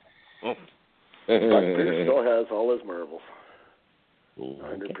 Oh. Buck Pierce still has all his marbles.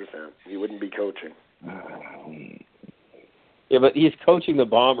 Okay. 100%. He wouldn't be coaching. Yeah, but he's coaching the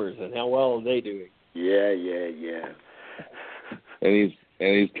Bombers, and how well are they doing? Yeah. And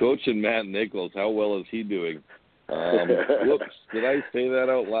he's coaching Matt Nichols. How well is he doing? Whoops! Did I say that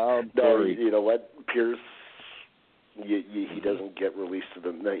out loud? No, Sorry. you know what, Pierce. He doesn't get released to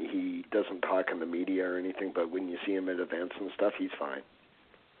the. He doesn't talk in the media or anything. But when you see him at events and stuff, he's fine.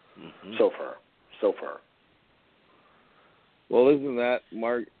 Mm-hmm. So far. Well, isn't that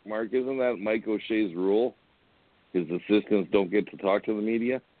Mark? Isn't that Mike O'Shea's rule? His assistants don't get to talk to the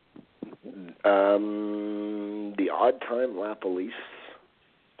media. The odd time LaPolice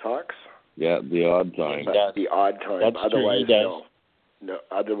talks. Yeah, the odd time. The odd time. That's otherwise, true, he does. no.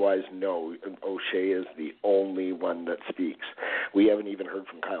 Otherwise, no. O'Shea is the only one that speaks. We haven't even heard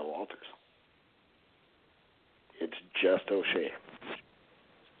from Kyle Walters. It's just O'Shea.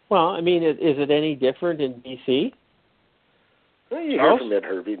 Well, I mean, is it any different in BC? Well, you hear from Ed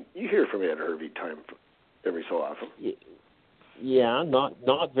Hervey. You hear from Ed Hervey every so often. Yeah,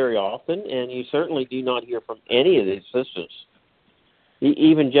 not very often, and you certainly do not hear from any of the assistants.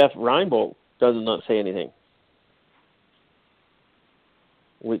 Even Jeff Reinbold does not say anything,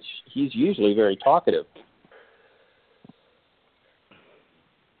 which he's usually very talkative.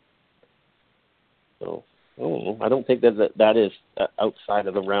 So, I don't think that is outside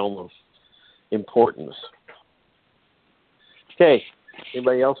of the realm of importance. Okay,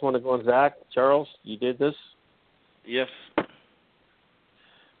 anybody else want to go on? Zach, Charles, you did this? Yes.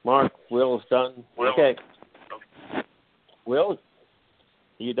 Mark, Will is done. Okay. Will, are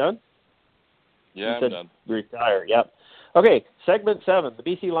you done? Yeah, I'm done. Retire, yep. Okay, segment 7. The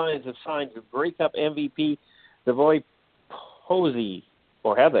BC Lions have signed the Grey Cup MVP, Devoy Posey,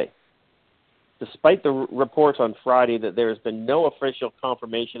 or have they? Despite the reports on Friday that there has been no official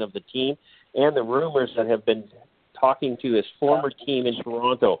confirmation of the team and the rumors that have been talking to his former team in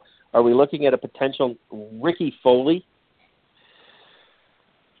Toronto, are we looking at a potential Ricky Foley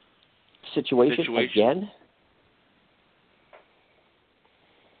situation again?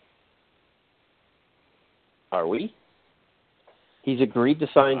 Are we? He's agreed to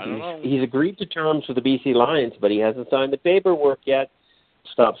sign. He's agreed to terms with the BC Lions, but he hasn't signed the paperwork yet.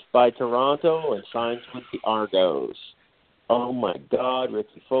 Stops by Toronto and signs with the Argos. Oh my God,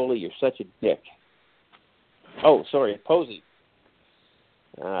 Ricky Foley, you're such a dick. Oh, sorry, Posey.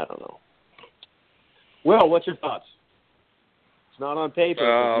 I don't know. Will, what's your thoughts? It's not on paper.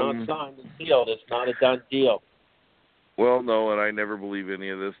 It's not signed and sealed. It's not a done deal. Well, no, and I never believe any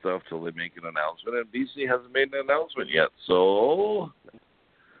of this stuff till they make an announcement, and BC hasn't made an announcement yet. So,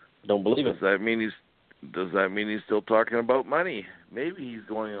 don't believe it. Does that mean he's still talking about money? Maybe he's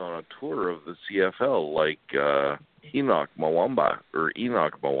going on a tour of the CFL like Enoch Mwamba,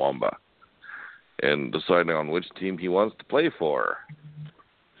 and deciding on which team he wants to play for.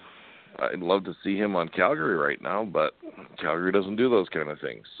 I'd love to see him on Calgary right now, but Calgary doesn't do those kind of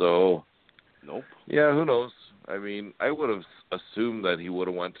things. So, nope. Yeah, who knows? I mean, I would have assumed that he would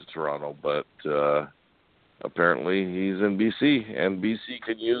have went to Toronto, but apparently he's in BC, and BC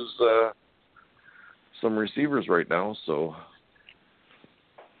could use some receivers right now. So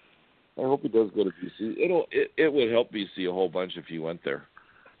I hope he does go to BC. It would help BC a whole bunch if he went there,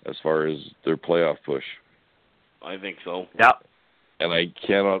 as far as their playoff push. I think so. Yeah. And I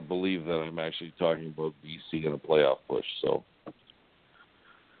cannot believe that I'm actually talking about BC in a playoff push. So.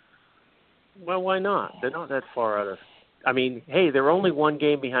 Well, why not? They're not that far out of. I mean, hey, they're only one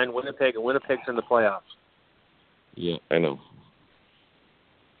game behind Winnipeg, and Winnipeg's in the playoffs. Yeah, I know.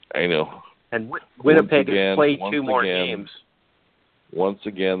 And Winnipeg has played two more games. Once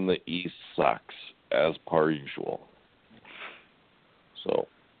again, the East sucks, as per usual. So.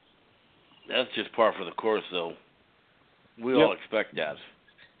 That's just par for the course, though. We all expect that,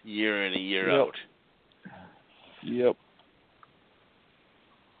 year in and year out. Yep.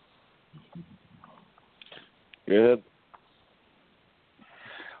 Good.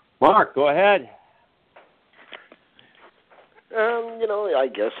 Mark, go ahead. I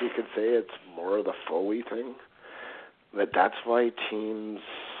guess you could say it's more of the Foley thing. That's why teams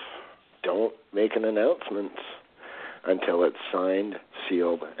don't make an announcement until it's signed,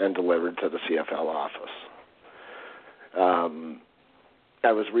 sealed, and delivered to the CFL office.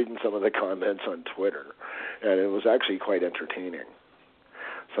 I was reading some of the comments on Twitter, and it was actually quite entertaining.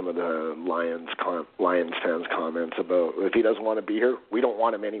 Some of the Lions fans' comments about, if he doesn't want to be here, we don't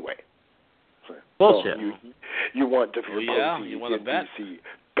want him anyway. Bullshit. You want to you want to bet. BC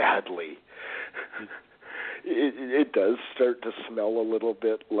badly. it does start to smell a little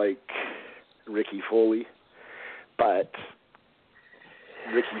bit like Ricky Foley, but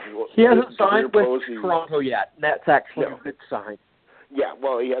he hasn't signed with Toronto yet. That's actually a good sign. Yeah,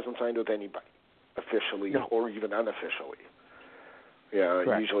 well, he hasn't signed with anybody officially or even unofficially. Yeah,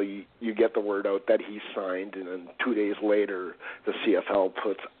 correct. Usually you get the word out that he's signed, and then 2 days later the CFL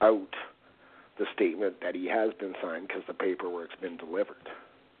puts out the statement that he has been signed because the paperwork's been delivered.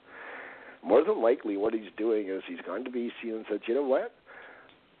 More than likely what he's doing is he's gone to BC and said, you know what,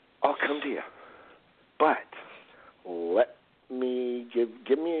 I'll come to you, but let me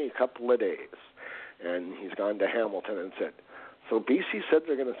give me a couple of days. And he's gone to Hamilton and said, so BC said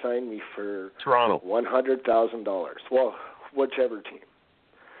they're going to sign me for Toronto $100,000. Well, whichever team,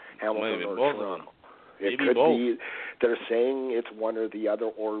 Hamilton or Toronto. It could be. They're saying it's one or the other,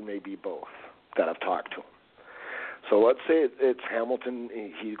 or maybe both that I've talked to him. So let's say it's Hamilton.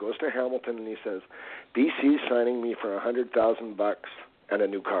 He goes to Hamilton and he says, BC's signing me for $100,000 and a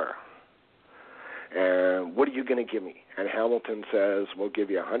new car. And what are you going to give me? And Hamilton says, we'll give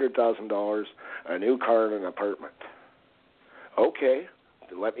you $100,000, a new car, and an apartment. Okay,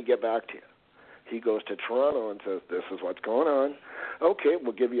 let me get back to you. He goes to Toronto and says, this is what's going on. Okay,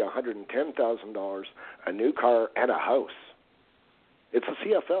 we'll give you $110,000, a new car, and a house. It's a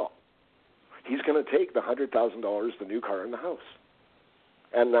CFL. He's going to take the $100,000, the new car, and the house.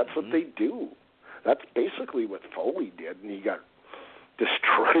 And that's what they do. That's basically what Foley did, and he got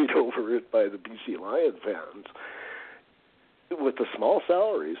destroyed over it by the BC Lions fans. With the small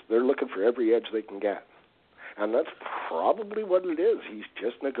salaries, they're looking for every edge they can get. And that's probably what it is. He's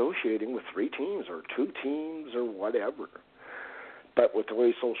just negotiating with 3 teams or 2 teams or whatever. But with the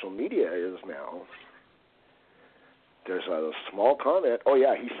way social media is now, there's a small comment. Oh,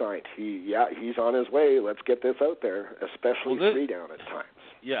 yeah, he signed. He's on his way. Let's get this out there, especially 3 down at times.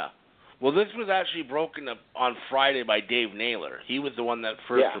 Yeah. Well, this was actually broken up on Friday by Dave Naylor. He was the one that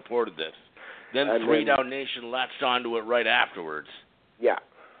first reported this. Then 3 Down Nation latched onto it right afterwards. Yeah.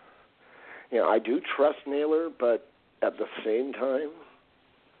 I do trust Naylor, but at the same time,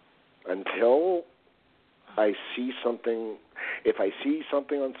 until I see something, if I see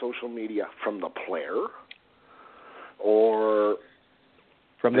something on social media from the player or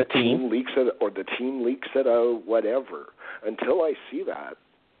from the team leaks it, or the team leaks it out, whatever, until I see that,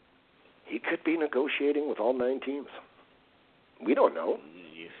 he could be negotiating with all 9 teams. We don't know.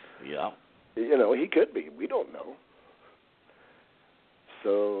 Yeah. He could be. We don't know.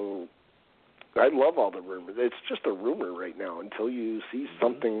 So I love all the rumors. It's just a rumor right now until you see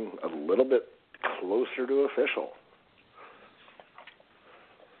something a little bit closer to official.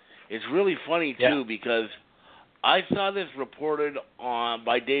 It's really funny, too, because I saw this reported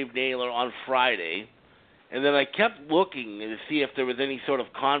by Dave Naylor on Friday, and then I kept looking to see if there was any sort of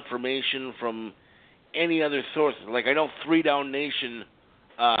confirmation from any other sources. Like, I know 3 Down Nation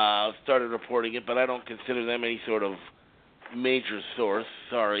started reporting it, but I don't consider them any sort of major source.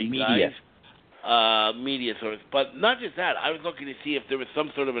 Sorry, media. Guys. Media source. But not just that. I was looking to see if there was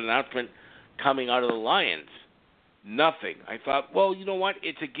some sort of announcement coming out of the Lions. Nothing. I thought, well, you know what?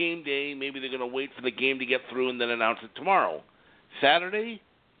 It's a game day. Maybe they're going to wait for the game to get through and then announce it tomorrow. Saturday,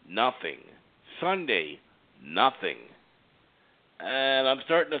 nothing. Sunday, nothing. And I'm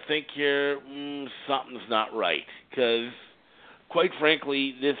starting to think here, something's not right. Because, quite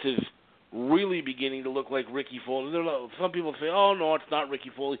frankly, this is really beginning to look like Ricky Foley. Some people say, oh, no, it's not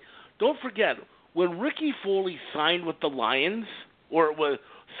Ricky Foley. Don't forget, when Ricky Foley signed with the Lions, or was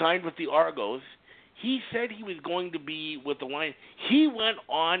signed with the Argos, he said he was going to be with the Lions. He went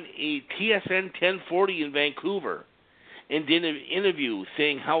on a TSN 1040 in Vancouver and did an interview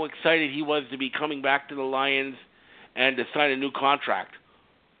saying how excited he was to be coming back to the Lions and to sign a new contract.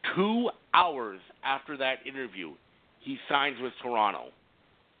 2 hours after that interview, he signs with Toronto.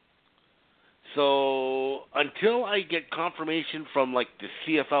 So until I get confirmation from like the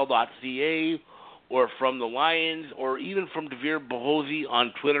CFL.ca or from the Lions or even from Devere Bohosi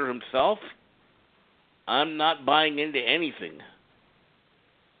on Twitter himself, I'm not buying into anything.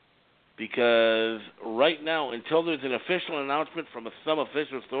 Because right now, until there's an official announcement from some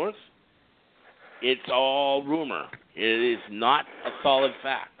official source, it's all rumor. It is not a solid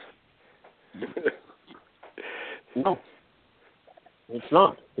fact. No. It's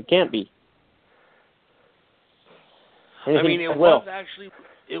not. It can't be. I mean, it was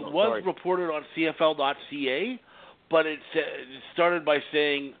reported on CFL.ca, but it started by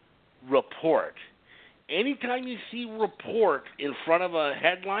saying report. Anytime you see report in front of a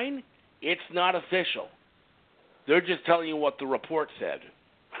headline, it's not official. They're just telling you what the report said.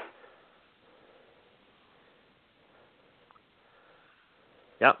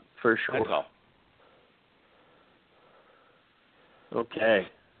 Yep, for sure. That's all. Okay.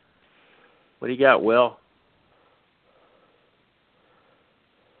 What do you got, Will?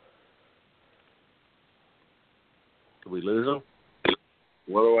 Did we lose him?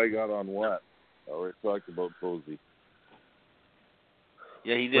 What do I got on what? I already talked about Posey.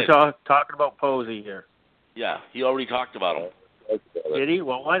 Yeah, he did. We're talking about Posey here. Yeah, he already talked about him. Did he?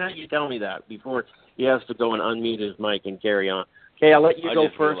 Well, why don't you tell me that before he has to go and unmute his mic and carry on? Okay, I'll let you go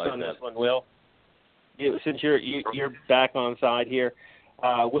first on this one, Will. Since you're back on side here.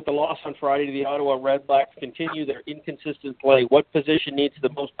 With the loss on Friday to the Ottawa Redblacks continue their inconsistent play, what position needs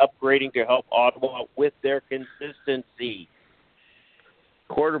the most upgrading to help Ottawa with their consistency?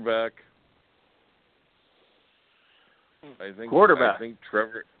 Quarterback. I think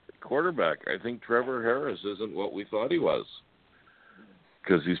Trevor Harris isn't what we thought he was,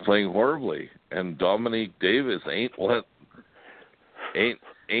 because he's playing horribly, and Dominique Davis ain't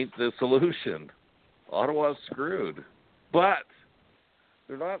the solution. Ottawa's screwed, but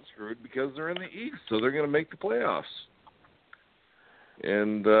they're not screwed because they're in the East, so they're going to make the playoffs.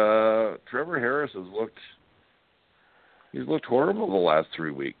 And Trevor Harris he's looked horrible the last 3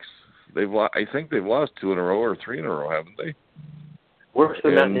 weeks. I think they've lost 2 in a row or 3 in a row, haven't they? Worse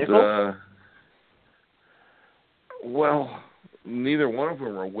than Matt Nichols? Well, neither one of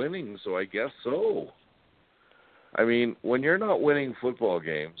them are winning, so I guess so. I mean, when you're not winning football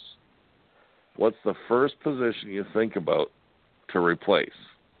games, what's the first position you think about to replace?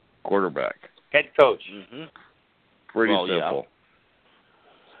 Quarterback. Head coach. Mm-hmm. Pretty simple. Yeah.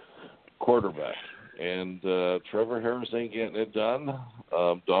 Quarterback. And Trevor Harris ain't getting it done.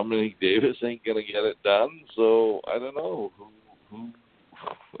 Dominique Davis ain't going to get it done. So I don't know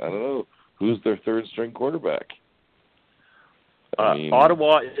who's their third string quarterback.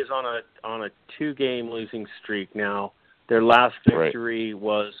 Ottawa is on a 2-game losing streak now. Their last victory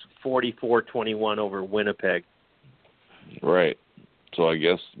was 44-21 over Winnipeg. Right. So I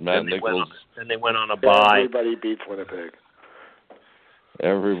guess Matt Nichols. Then they went on a bye. Everybody beats Winnipeg.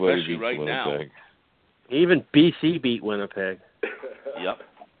 Everybody Especially beats right Winnipeg. now. Even BC beat Winnipeg. Yep.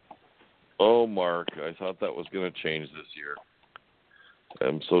 Oh, Mark, I thought that was going to change this year.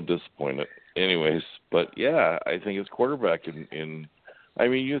 I'm so disappointed. Anyways, but yeah, I think it's quarterback in I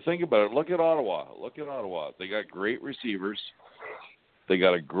mean, you think about it. Look at Ottawa. They got great receivers. They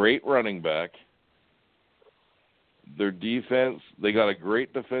got a great running back. Their defense, they got a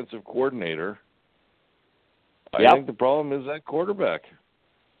great defensive coordinator. I think the problem is that quarterback.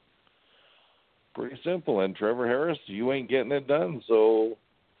 Pretty simple. And Trevor Harris, you ain't getting it done. So,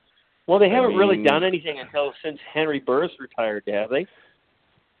 well, they haven't really done anything since Henry Burris retired, have they?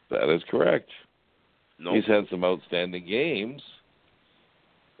 That is correct. Nope. He's had some outstanding games.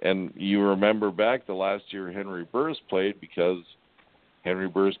 And you remember back the last year Henry Burris played because Henry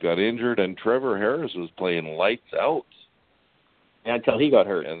Burris got injured and Trevor Harris was playing lights out. Until he got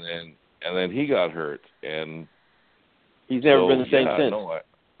hurt. And then he got hurt. And he's never been the same since. No,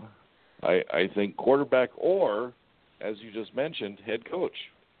 I think quarterback or, as you just mentioned, head coach.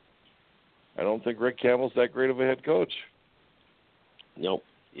 I don't think Rick Campbell's that great of a head coach. Nope.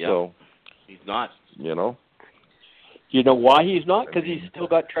 Yeah. So, he's not. You know? You know why he's not? Because he's still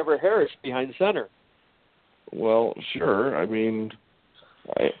got Trevor Harris behind center. Well, sure. I mean,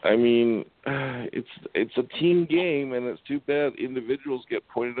 it's a team game, and it's too bad individuals get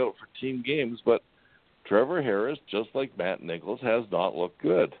pointed out for team games. But Trevor Harris, just like Matt Nichols, has not looked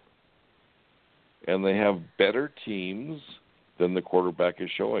good, and they have better teams than the quarterback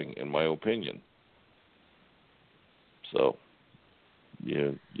is showing, in my opinion. So,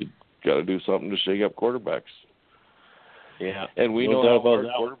 you got to do something to shake up quarterbacks. Yeah, and we know how hard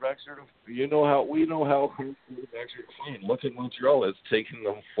quarterbacks are. We know how hard quarterbacks are to find. Look at Montreal; it's taken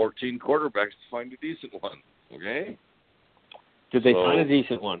them 14 quarterbacks to find a decent one. Okay. Did they find a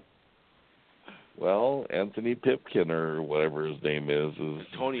decent one? Well, Anthony Pipkin or whatever his name is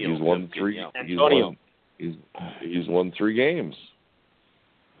Antonio. He's won 3. Yeah. Antonio. He's won 3 games.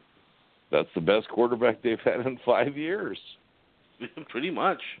 That's the best quarterback they've had in 5 years. Pretty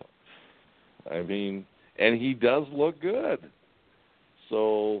much. I mean. And he does look good.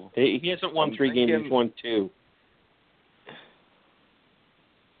 So he hasn't won 3 games. He's won 2.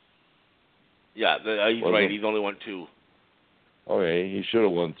 Yeah, he's right. He's only won 2. Okay, he should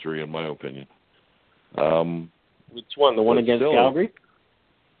have won 3, in my opinion. Which one? The one against Calgary?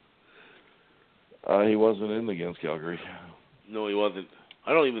 He wasn't in against Calgary. No, he wasn't.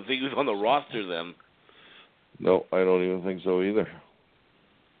 I don't even think he was on the roster then. No, I don't even think so either.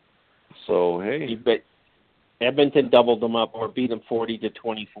 So, hey. Edmonton doubled them up or beat them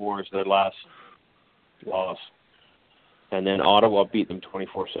 40-24 is their last loss. And then Ottawa beat them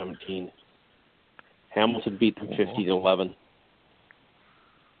 24-17. Hamilton beat them 50-11.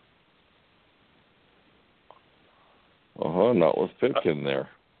 Not with Pitkin there.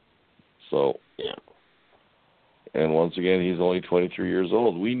 So, yeah. And once again, he's only 23 years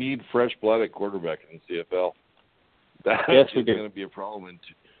old. We need fresh blood at quarterback in the CFL. That Yes, we is do. going to be a problem.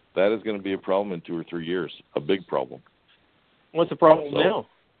 That is going to be a problem in 2 or 3 years. A big problem. What's the problem now?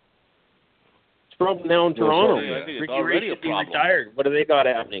 It's a problem now in Toronto. I think it's Ricky already Ray a should be problem. retired. What do they got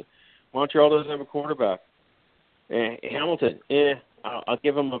happening? Montreal doesn't have a quarterback. Hamilton, I'll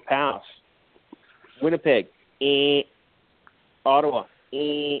give him a pass. Winnipeg, Ottawa,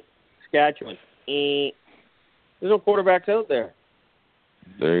 Saskatchewan, There's no quarterbacks out there.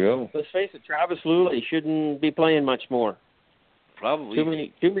 There you go. Let's face it, Travis Luley shouldn't be playing much more. Probably. Too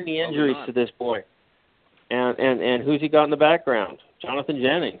many injuries to this boy. And who's he got in the background? Jonathan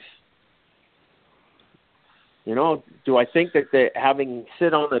Jennings. You know, do I think that having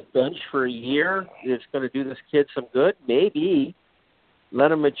sit on the bench for a year is going to do this kid some good? Maybe.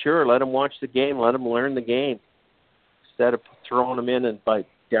 Let him mature. Let him watch the game. Let him learn the game instead of throwing him in and by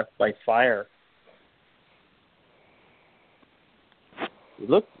death by fire. He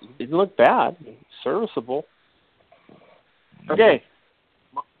didn't look bad. Serviceable. Okay,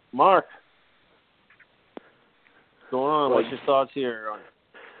 Mark. What's going on? What's your thoughts here on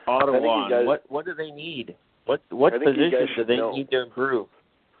Ottawa? What do they need? What positions do they need to improve?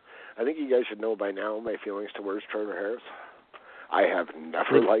 I think you guys should know by now my feelings towards Trevor Harris. I have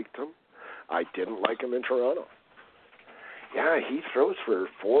never liked him. I didn't like him in Toronto. Yeah, he throws for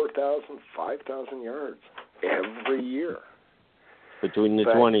 4,000, 5,000 yards every year. Between the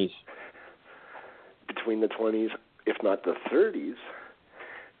 20s. Between the 20s, if not the 30s.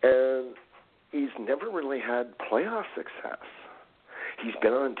 And he's never really had playoff success. He's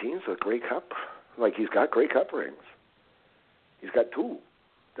been on teams with Grey Cup. Like, he's got Grey Cup rings. He's got 2,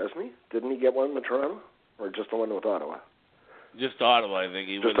 doesn't he? Didn't he get one with Toronto? Or just the one with Ottawa? Just Ottawa, I think.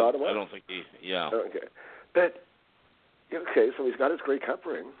 Ottawa? I don't think yeah. Okay. But, so he's got his Grey Cup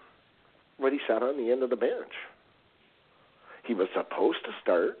ring, but he sat on the end of the bench. He was supposed to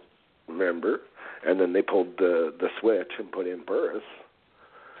start, remember, and then they pulled the switch and put in Burris.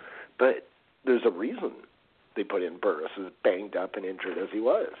 But there's a reason they put in Burris, as banged up and injured as he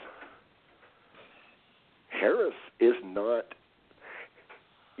was. Harris is not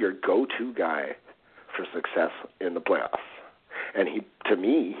your go-to guy for success in the playoffs. And to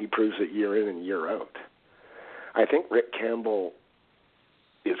me, he proves it year in and year out. I think Rick Campbell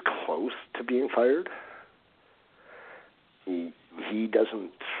is close to being fired. He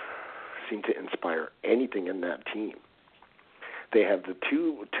doesn't seem to inspire anything in that team. They have the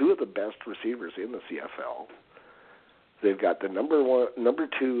two of the best receivers in the CFL. They've got the number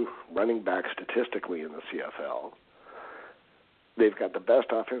 2 running back statistically in the CFL. They've got the best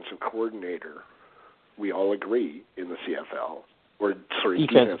offensive coordinator, we all agree, in the CFL. Or, sorry,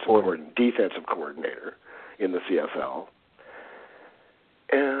 defensive coordinator in the CFL.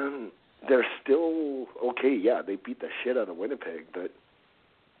 And they're still okay. Yeah, they beat the shit out of Winnipeg, but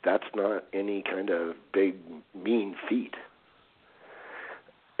that's not any kind of big, mean feat.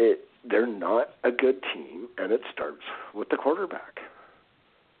 They're not a good team, and it starts with the quarterback.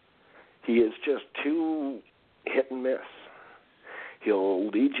 He is just too hit and miss. He'll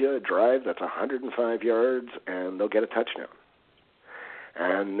lead you a drive that's 105 yards, and they'll get a touchdown.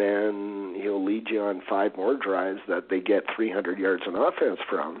 And then he'll lead you on 5 more drives that they get 300 yards in offense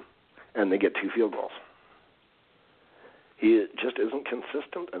from, and they get 2 field goals. He just isn't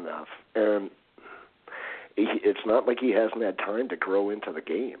consistent enough, and it's not like he hasn't had time to grow into the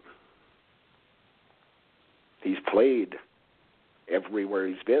game. He's played everywhere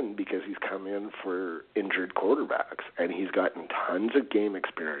he's been because he's come in for injured quarterbacks, and he's gotten tons of game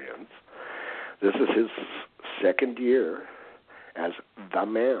experience. This is his second year as the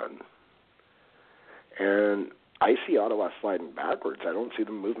man. And I see Ottawa sliding backwards. I don't see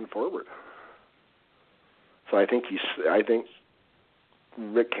them moving forward. So I think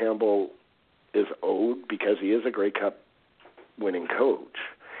Rick Campbell is owed, because he is a Grey Cup winning coach,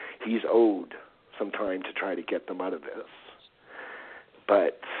 he's owed some time to try to get them out of this.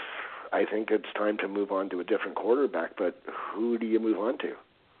 But I think it's time to move on to a different quarterback. But who do you move on to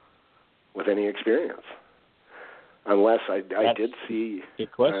with any experience? Unless I did see.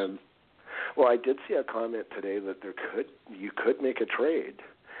 Good question. I did see a comment today that you could make a trade,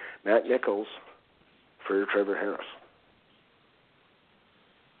 Matt Nichols for Trevor Harris.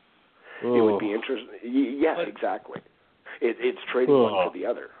 Oh. It would be interesting. Yeah, exactly. It's trading one for the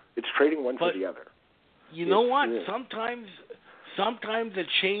other. It's trading one for the other. You know what? Sometimes a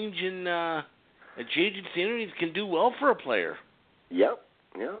change in scenery can do well for a player. Yep.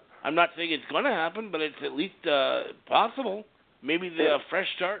 Yeah. I'm not saying it's going to happen, but it's at least possible. Maybe the fresh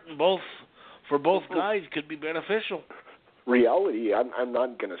start for both guys could be beneficial. reality, I'm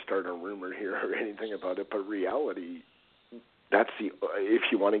not going to start a rumor here or anything about it, but reality, that's if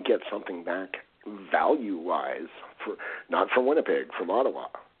you want to get something back value-wise, not from Winnipeg, from Ottawa,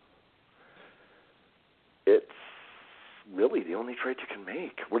 it's really the only trade you can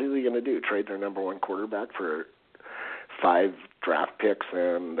make. What are they going to do? Trade their number one quarterback for 5 draft picks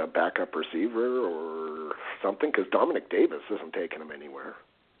and a backup receiver or something? Because Dominic Davis isn't taking them anywhere.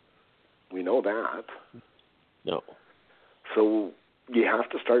 We know that. No. So you have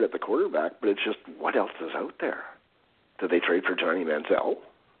to start at the quarterback, but it's just, what else is out there? Do they trade for Johnny Manziel?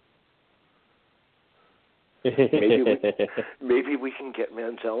 Maybe we can get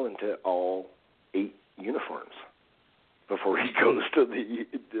Manziel into all 8 uniforms before he goes to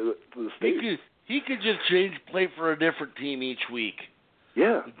the States. He could just play for a different team each week.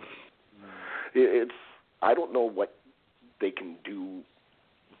 Yeah. I don't know what they can do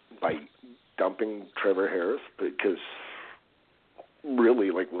by dumping Trevor Harris, because really,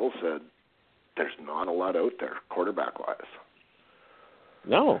 like Will said, there's not a lot out there quarterback-wise.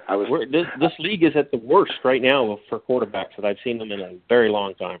 No. This league is at the worst right now for quarterbacks that I've seen them in a very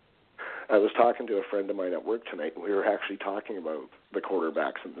long time. I was talking to a friend of mine at work tonight, and we were actually talking about the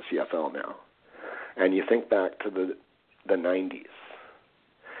quarterbacks in the CFL now. And you think back to the 90s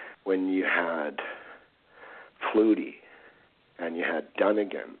when you had Flutie and you had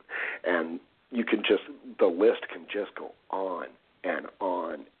Dunnigan, and the list can just go on and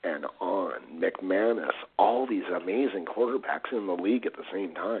on and on. McManus, all these amazing quarterbacks in the league at the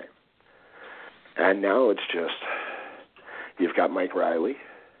same time. And now it's just, you've got Mike Riley,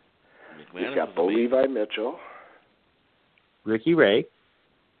 you've got Bo Levi Mitchell, Ricky Ray,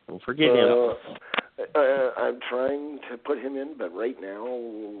 don't forget him. I'm trying to put him in, but right now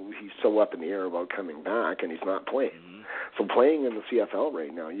he's so up in the air about coming back, and he's not playing. Mm-hmm. So playing in the CFL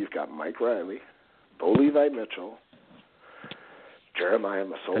right now, you've got Mike Riley, Bo Levi Mitchell, Jeremiah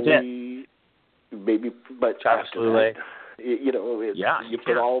Masoli, maybe, but after that, you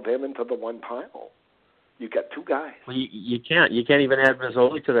put all of them into the one pile. You got 2 guys. Well, you can't even add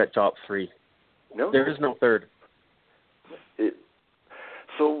Masoli to that top 3. No, there is no third.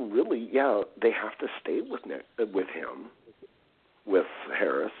 So really, they have to stay with him, with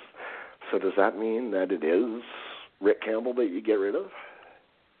Harris. So does that mean that it is Rick Campbell that you get rid of?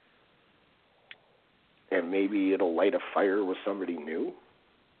 And maybe it'll light a fire with somebody new?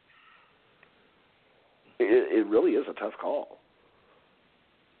 It really is a tough call.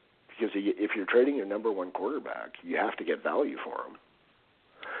 Because if you're trading your number one quarterback, you have to get value for him.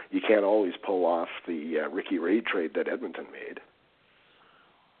 You can't always pull off the Ricky Ray trade that Edmonton made.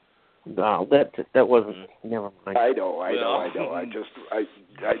 No, that wasn't. Never mind. I know.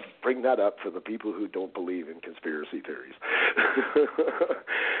 I bring that up for the people who don't believe in conspiracy theories.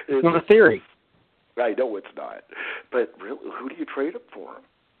 It's not a theory. I know it's not. But really, who do you trade up for?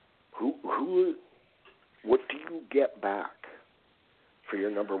 Who? What do you get back for your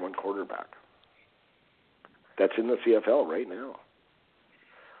number one quarterback? That's in the CFL right now.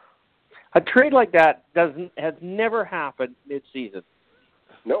 A trade like that has never happened mid-season.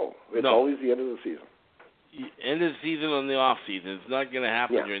 No, it's always the end of the season. End of the season on the off season. It's not going to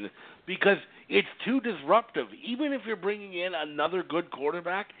happen during because it's too disruptive. Even if you're bringing in another good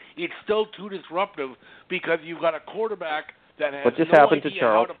quarterback, it's still too disruptive because you've got a quarterback that has no idea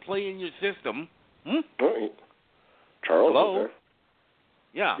how to play in your system. Right. Charles, hello? Is there?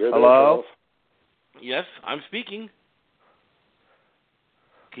 Yeah. You're hello? There, yes, I'm speaking.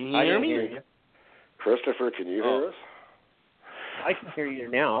 Can you hear me? Hear you. Christopher, can you hear us? I can hear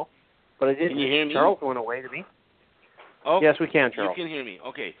you now, but I didn't. Can you hear me? Charles went away to me. Oh, yes, we can, Charles. You can hear me.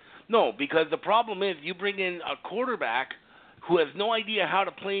 Okay. No, because the problem is you bring in a quarterback who has no idea how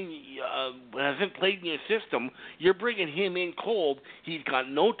to play, hasn't played in your system. You're bringing him in cold. He's got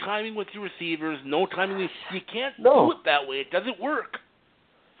no timing with your receivers, no timing. You can't do it that way. It doesn't work.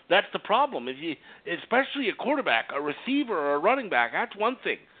 That's the problem. Especially a quarterback, a receiver, or a running back. That's one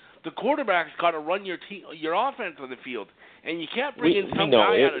thing. The quarterback's got to run your offense on the field, and you can't bring in some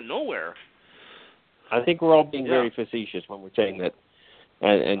guy out of nowhere. I think we're all being very facetious when we're saying that,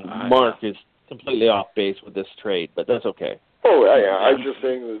 and Mark is completely off base with this trade, but that's okay. Oh, yeah. I was just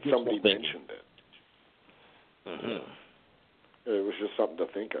saying that somebody mentioned it. Mm-hmm. It was just something to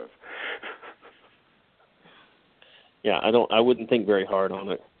think of. Yeah, I wouldn't think very hard on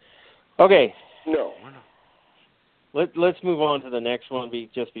it. Okay. No. Let's move on to the next one,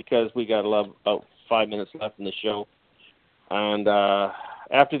 just because we got about 5 minutes left in the show. And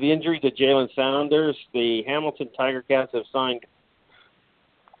after the injury to Jalen Saunders, the Hamilton Tiger Cats have signed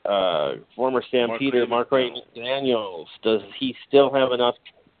former Stampeder Mark Ray Daniels. Does he still have enough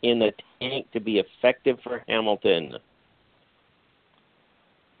in the tank to be effective for Hamilton?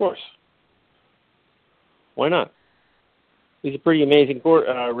 course. Why not? He's a pretty amazing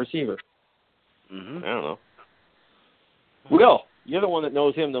receiver. Mm-hmm. I don't know. Will, you're the one that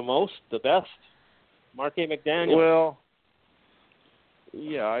knows him the most, the best. Mark A. McDaniel. Well,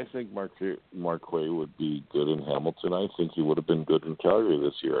 yeah, I think Marquay would be good in Hamilton. I think he would have been good in Calgary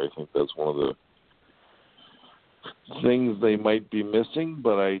this year. I think that's one of the things they might be missing,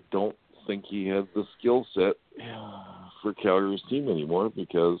 but I don't think he has the skill set for Calgary's team anymore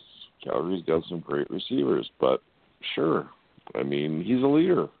because Calgary's got some great receivers. But sure, I mean, he's a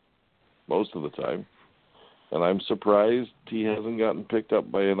leader most of the time. And I'm surprised he hasn't gotten picked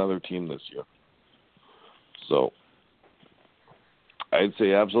up by another team this year. So I'd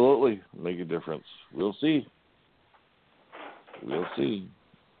say absolutely make a difference. We'll see. We'll see.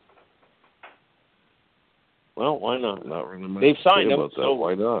 Well, why not? Not really much They've to signed say him, about that. so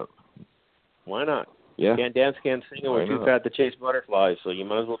Why not? Why not? Yeah. Can't dance, can't sing, and we're too fat to chase butterflies, so you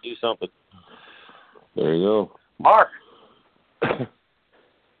might as well do something. There you go. Mark.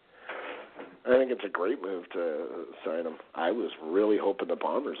 I think it's a great move to sign him. I was really hoping the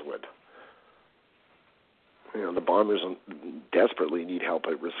Bombers would. You know, the Bombers desperately need help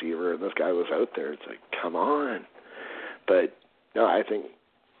at receiver, and this guy was out there. It's like, come on. But, no, I think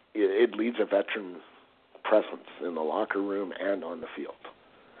it leaves a veteran presence in the locker room and on the field.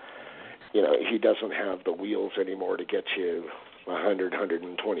 You know, he doesn't have the wheels anymore to get you 100,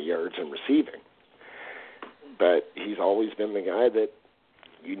 120 yards in receiving. But he's always been the guy that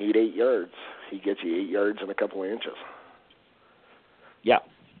you need 8 yards. He gets you 8 yards in a couple of inches. Yeah.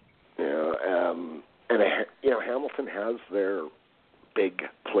 You know, Hamilton has their big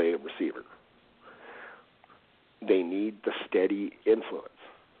play receiver. They need the steady influence,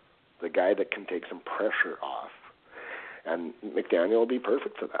 the guy that can take some pressure off. And McDaniel will be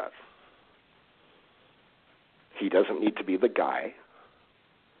perfect for that. He doesn't need to be the guy.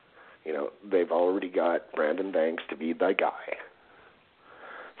 You know, they've already got Brandon Banks to be the guy.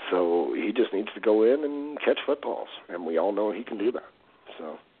 So he just needs to go in and catch footballs, and we all know he can do that.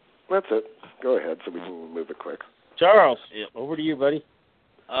 So that's it. Go ahead so we can move it quick. Charles, over to you, buddy.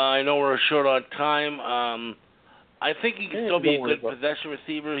 I know we're short on time. I think he can still be a good possession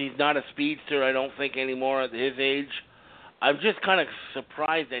receiver. He's not a speedster, I don't think, anymore at his age. I'm just kind of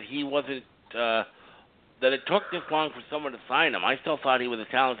surprised that he wasn't that it took this long for someone to sign him. I still thought he was a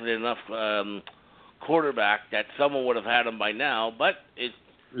talented enough quarterback that someone would have had him by now, but it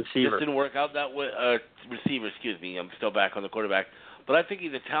just didn't work out that way. Receiver, excuse me. I'm still back on the quarterback. But I think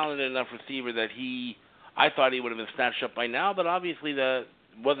he's a talented enough receiver that I thought he would have been snatched up by now, but obviously there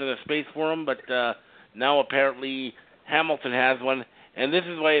wasn't a space for him. But now apparently Hamilton has one. And this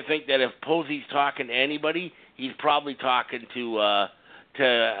is why I think that if Posey's talking to anybody, he's probably talking to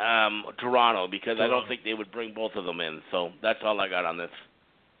Toronto, because I don't think they would bring both of them in. So that's all I got on this.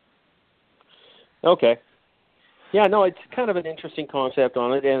 Okay. Yeah, no, it's kind of an interesting concept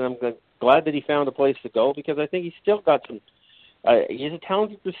on it, and I'm glad that he found a place to go, because I think he's still got some he's a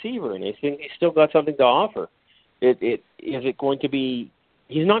talented receiver, and I think he's still got something to offer. Is it going to be –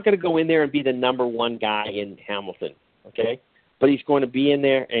 he's not going to go in there and be the number one guy in Hamilton, okay? But he's going to be in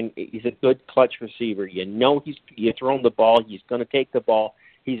there, and he's a good clutch receiver. You know you're throwing the ball. He's going to take the ball.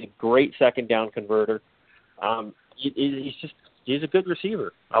 He's a great second down converter. He's a good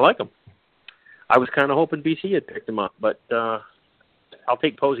receiver. I like him. I was kind of hoping BC had picked him up, but I'll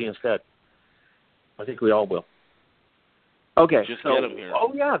take Posey instead. I think we all will. Okay. Just get him here.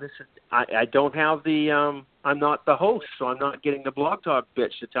 Oh yeah, I don't have the I'm not the host, so I'm not getting the Blog Talk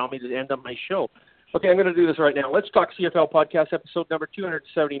bitch to tell me to end up my show. Okay, I'm going to do this right now. Let's Talk CFL podcast episode number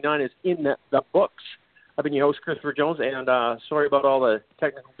 279 is in the books. I've been your host, Christopher Jones, and sorry about all the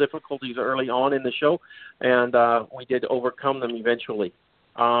technical difficulties early on in the show, and we did overcome them eventually.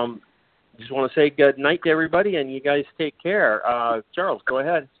 Just want to say good night to everybody, and you guys take care. Charles, go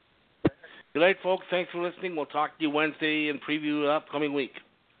ahead. Good night, folks. Thanks for listening. We'll talk to you Wednesday and preview the upcoming week.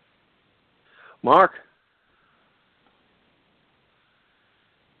 Mark.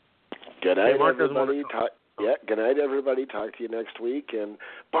 Good night, everybody. Good night, everybody. Talk to you next week. And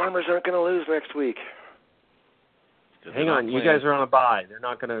Bombers aren't going to lose next week. Hang on. You guys are on a bye. They're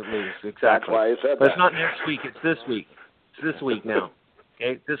not going to lose. Exactly. That's why I said but that. It's not next week. It's this week. It's this week now.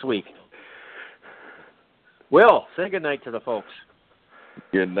 Okay? This week. Will, say good night to the folks.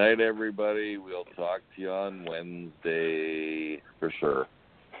 Good night, everybody. We'll talk to you on Wednesday for sure.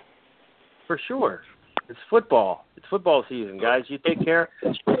 For sure. It's football. It's football season, guys. You take care.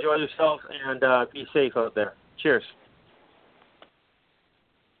 Enjoy yourselves, and be safe out there. Cheers.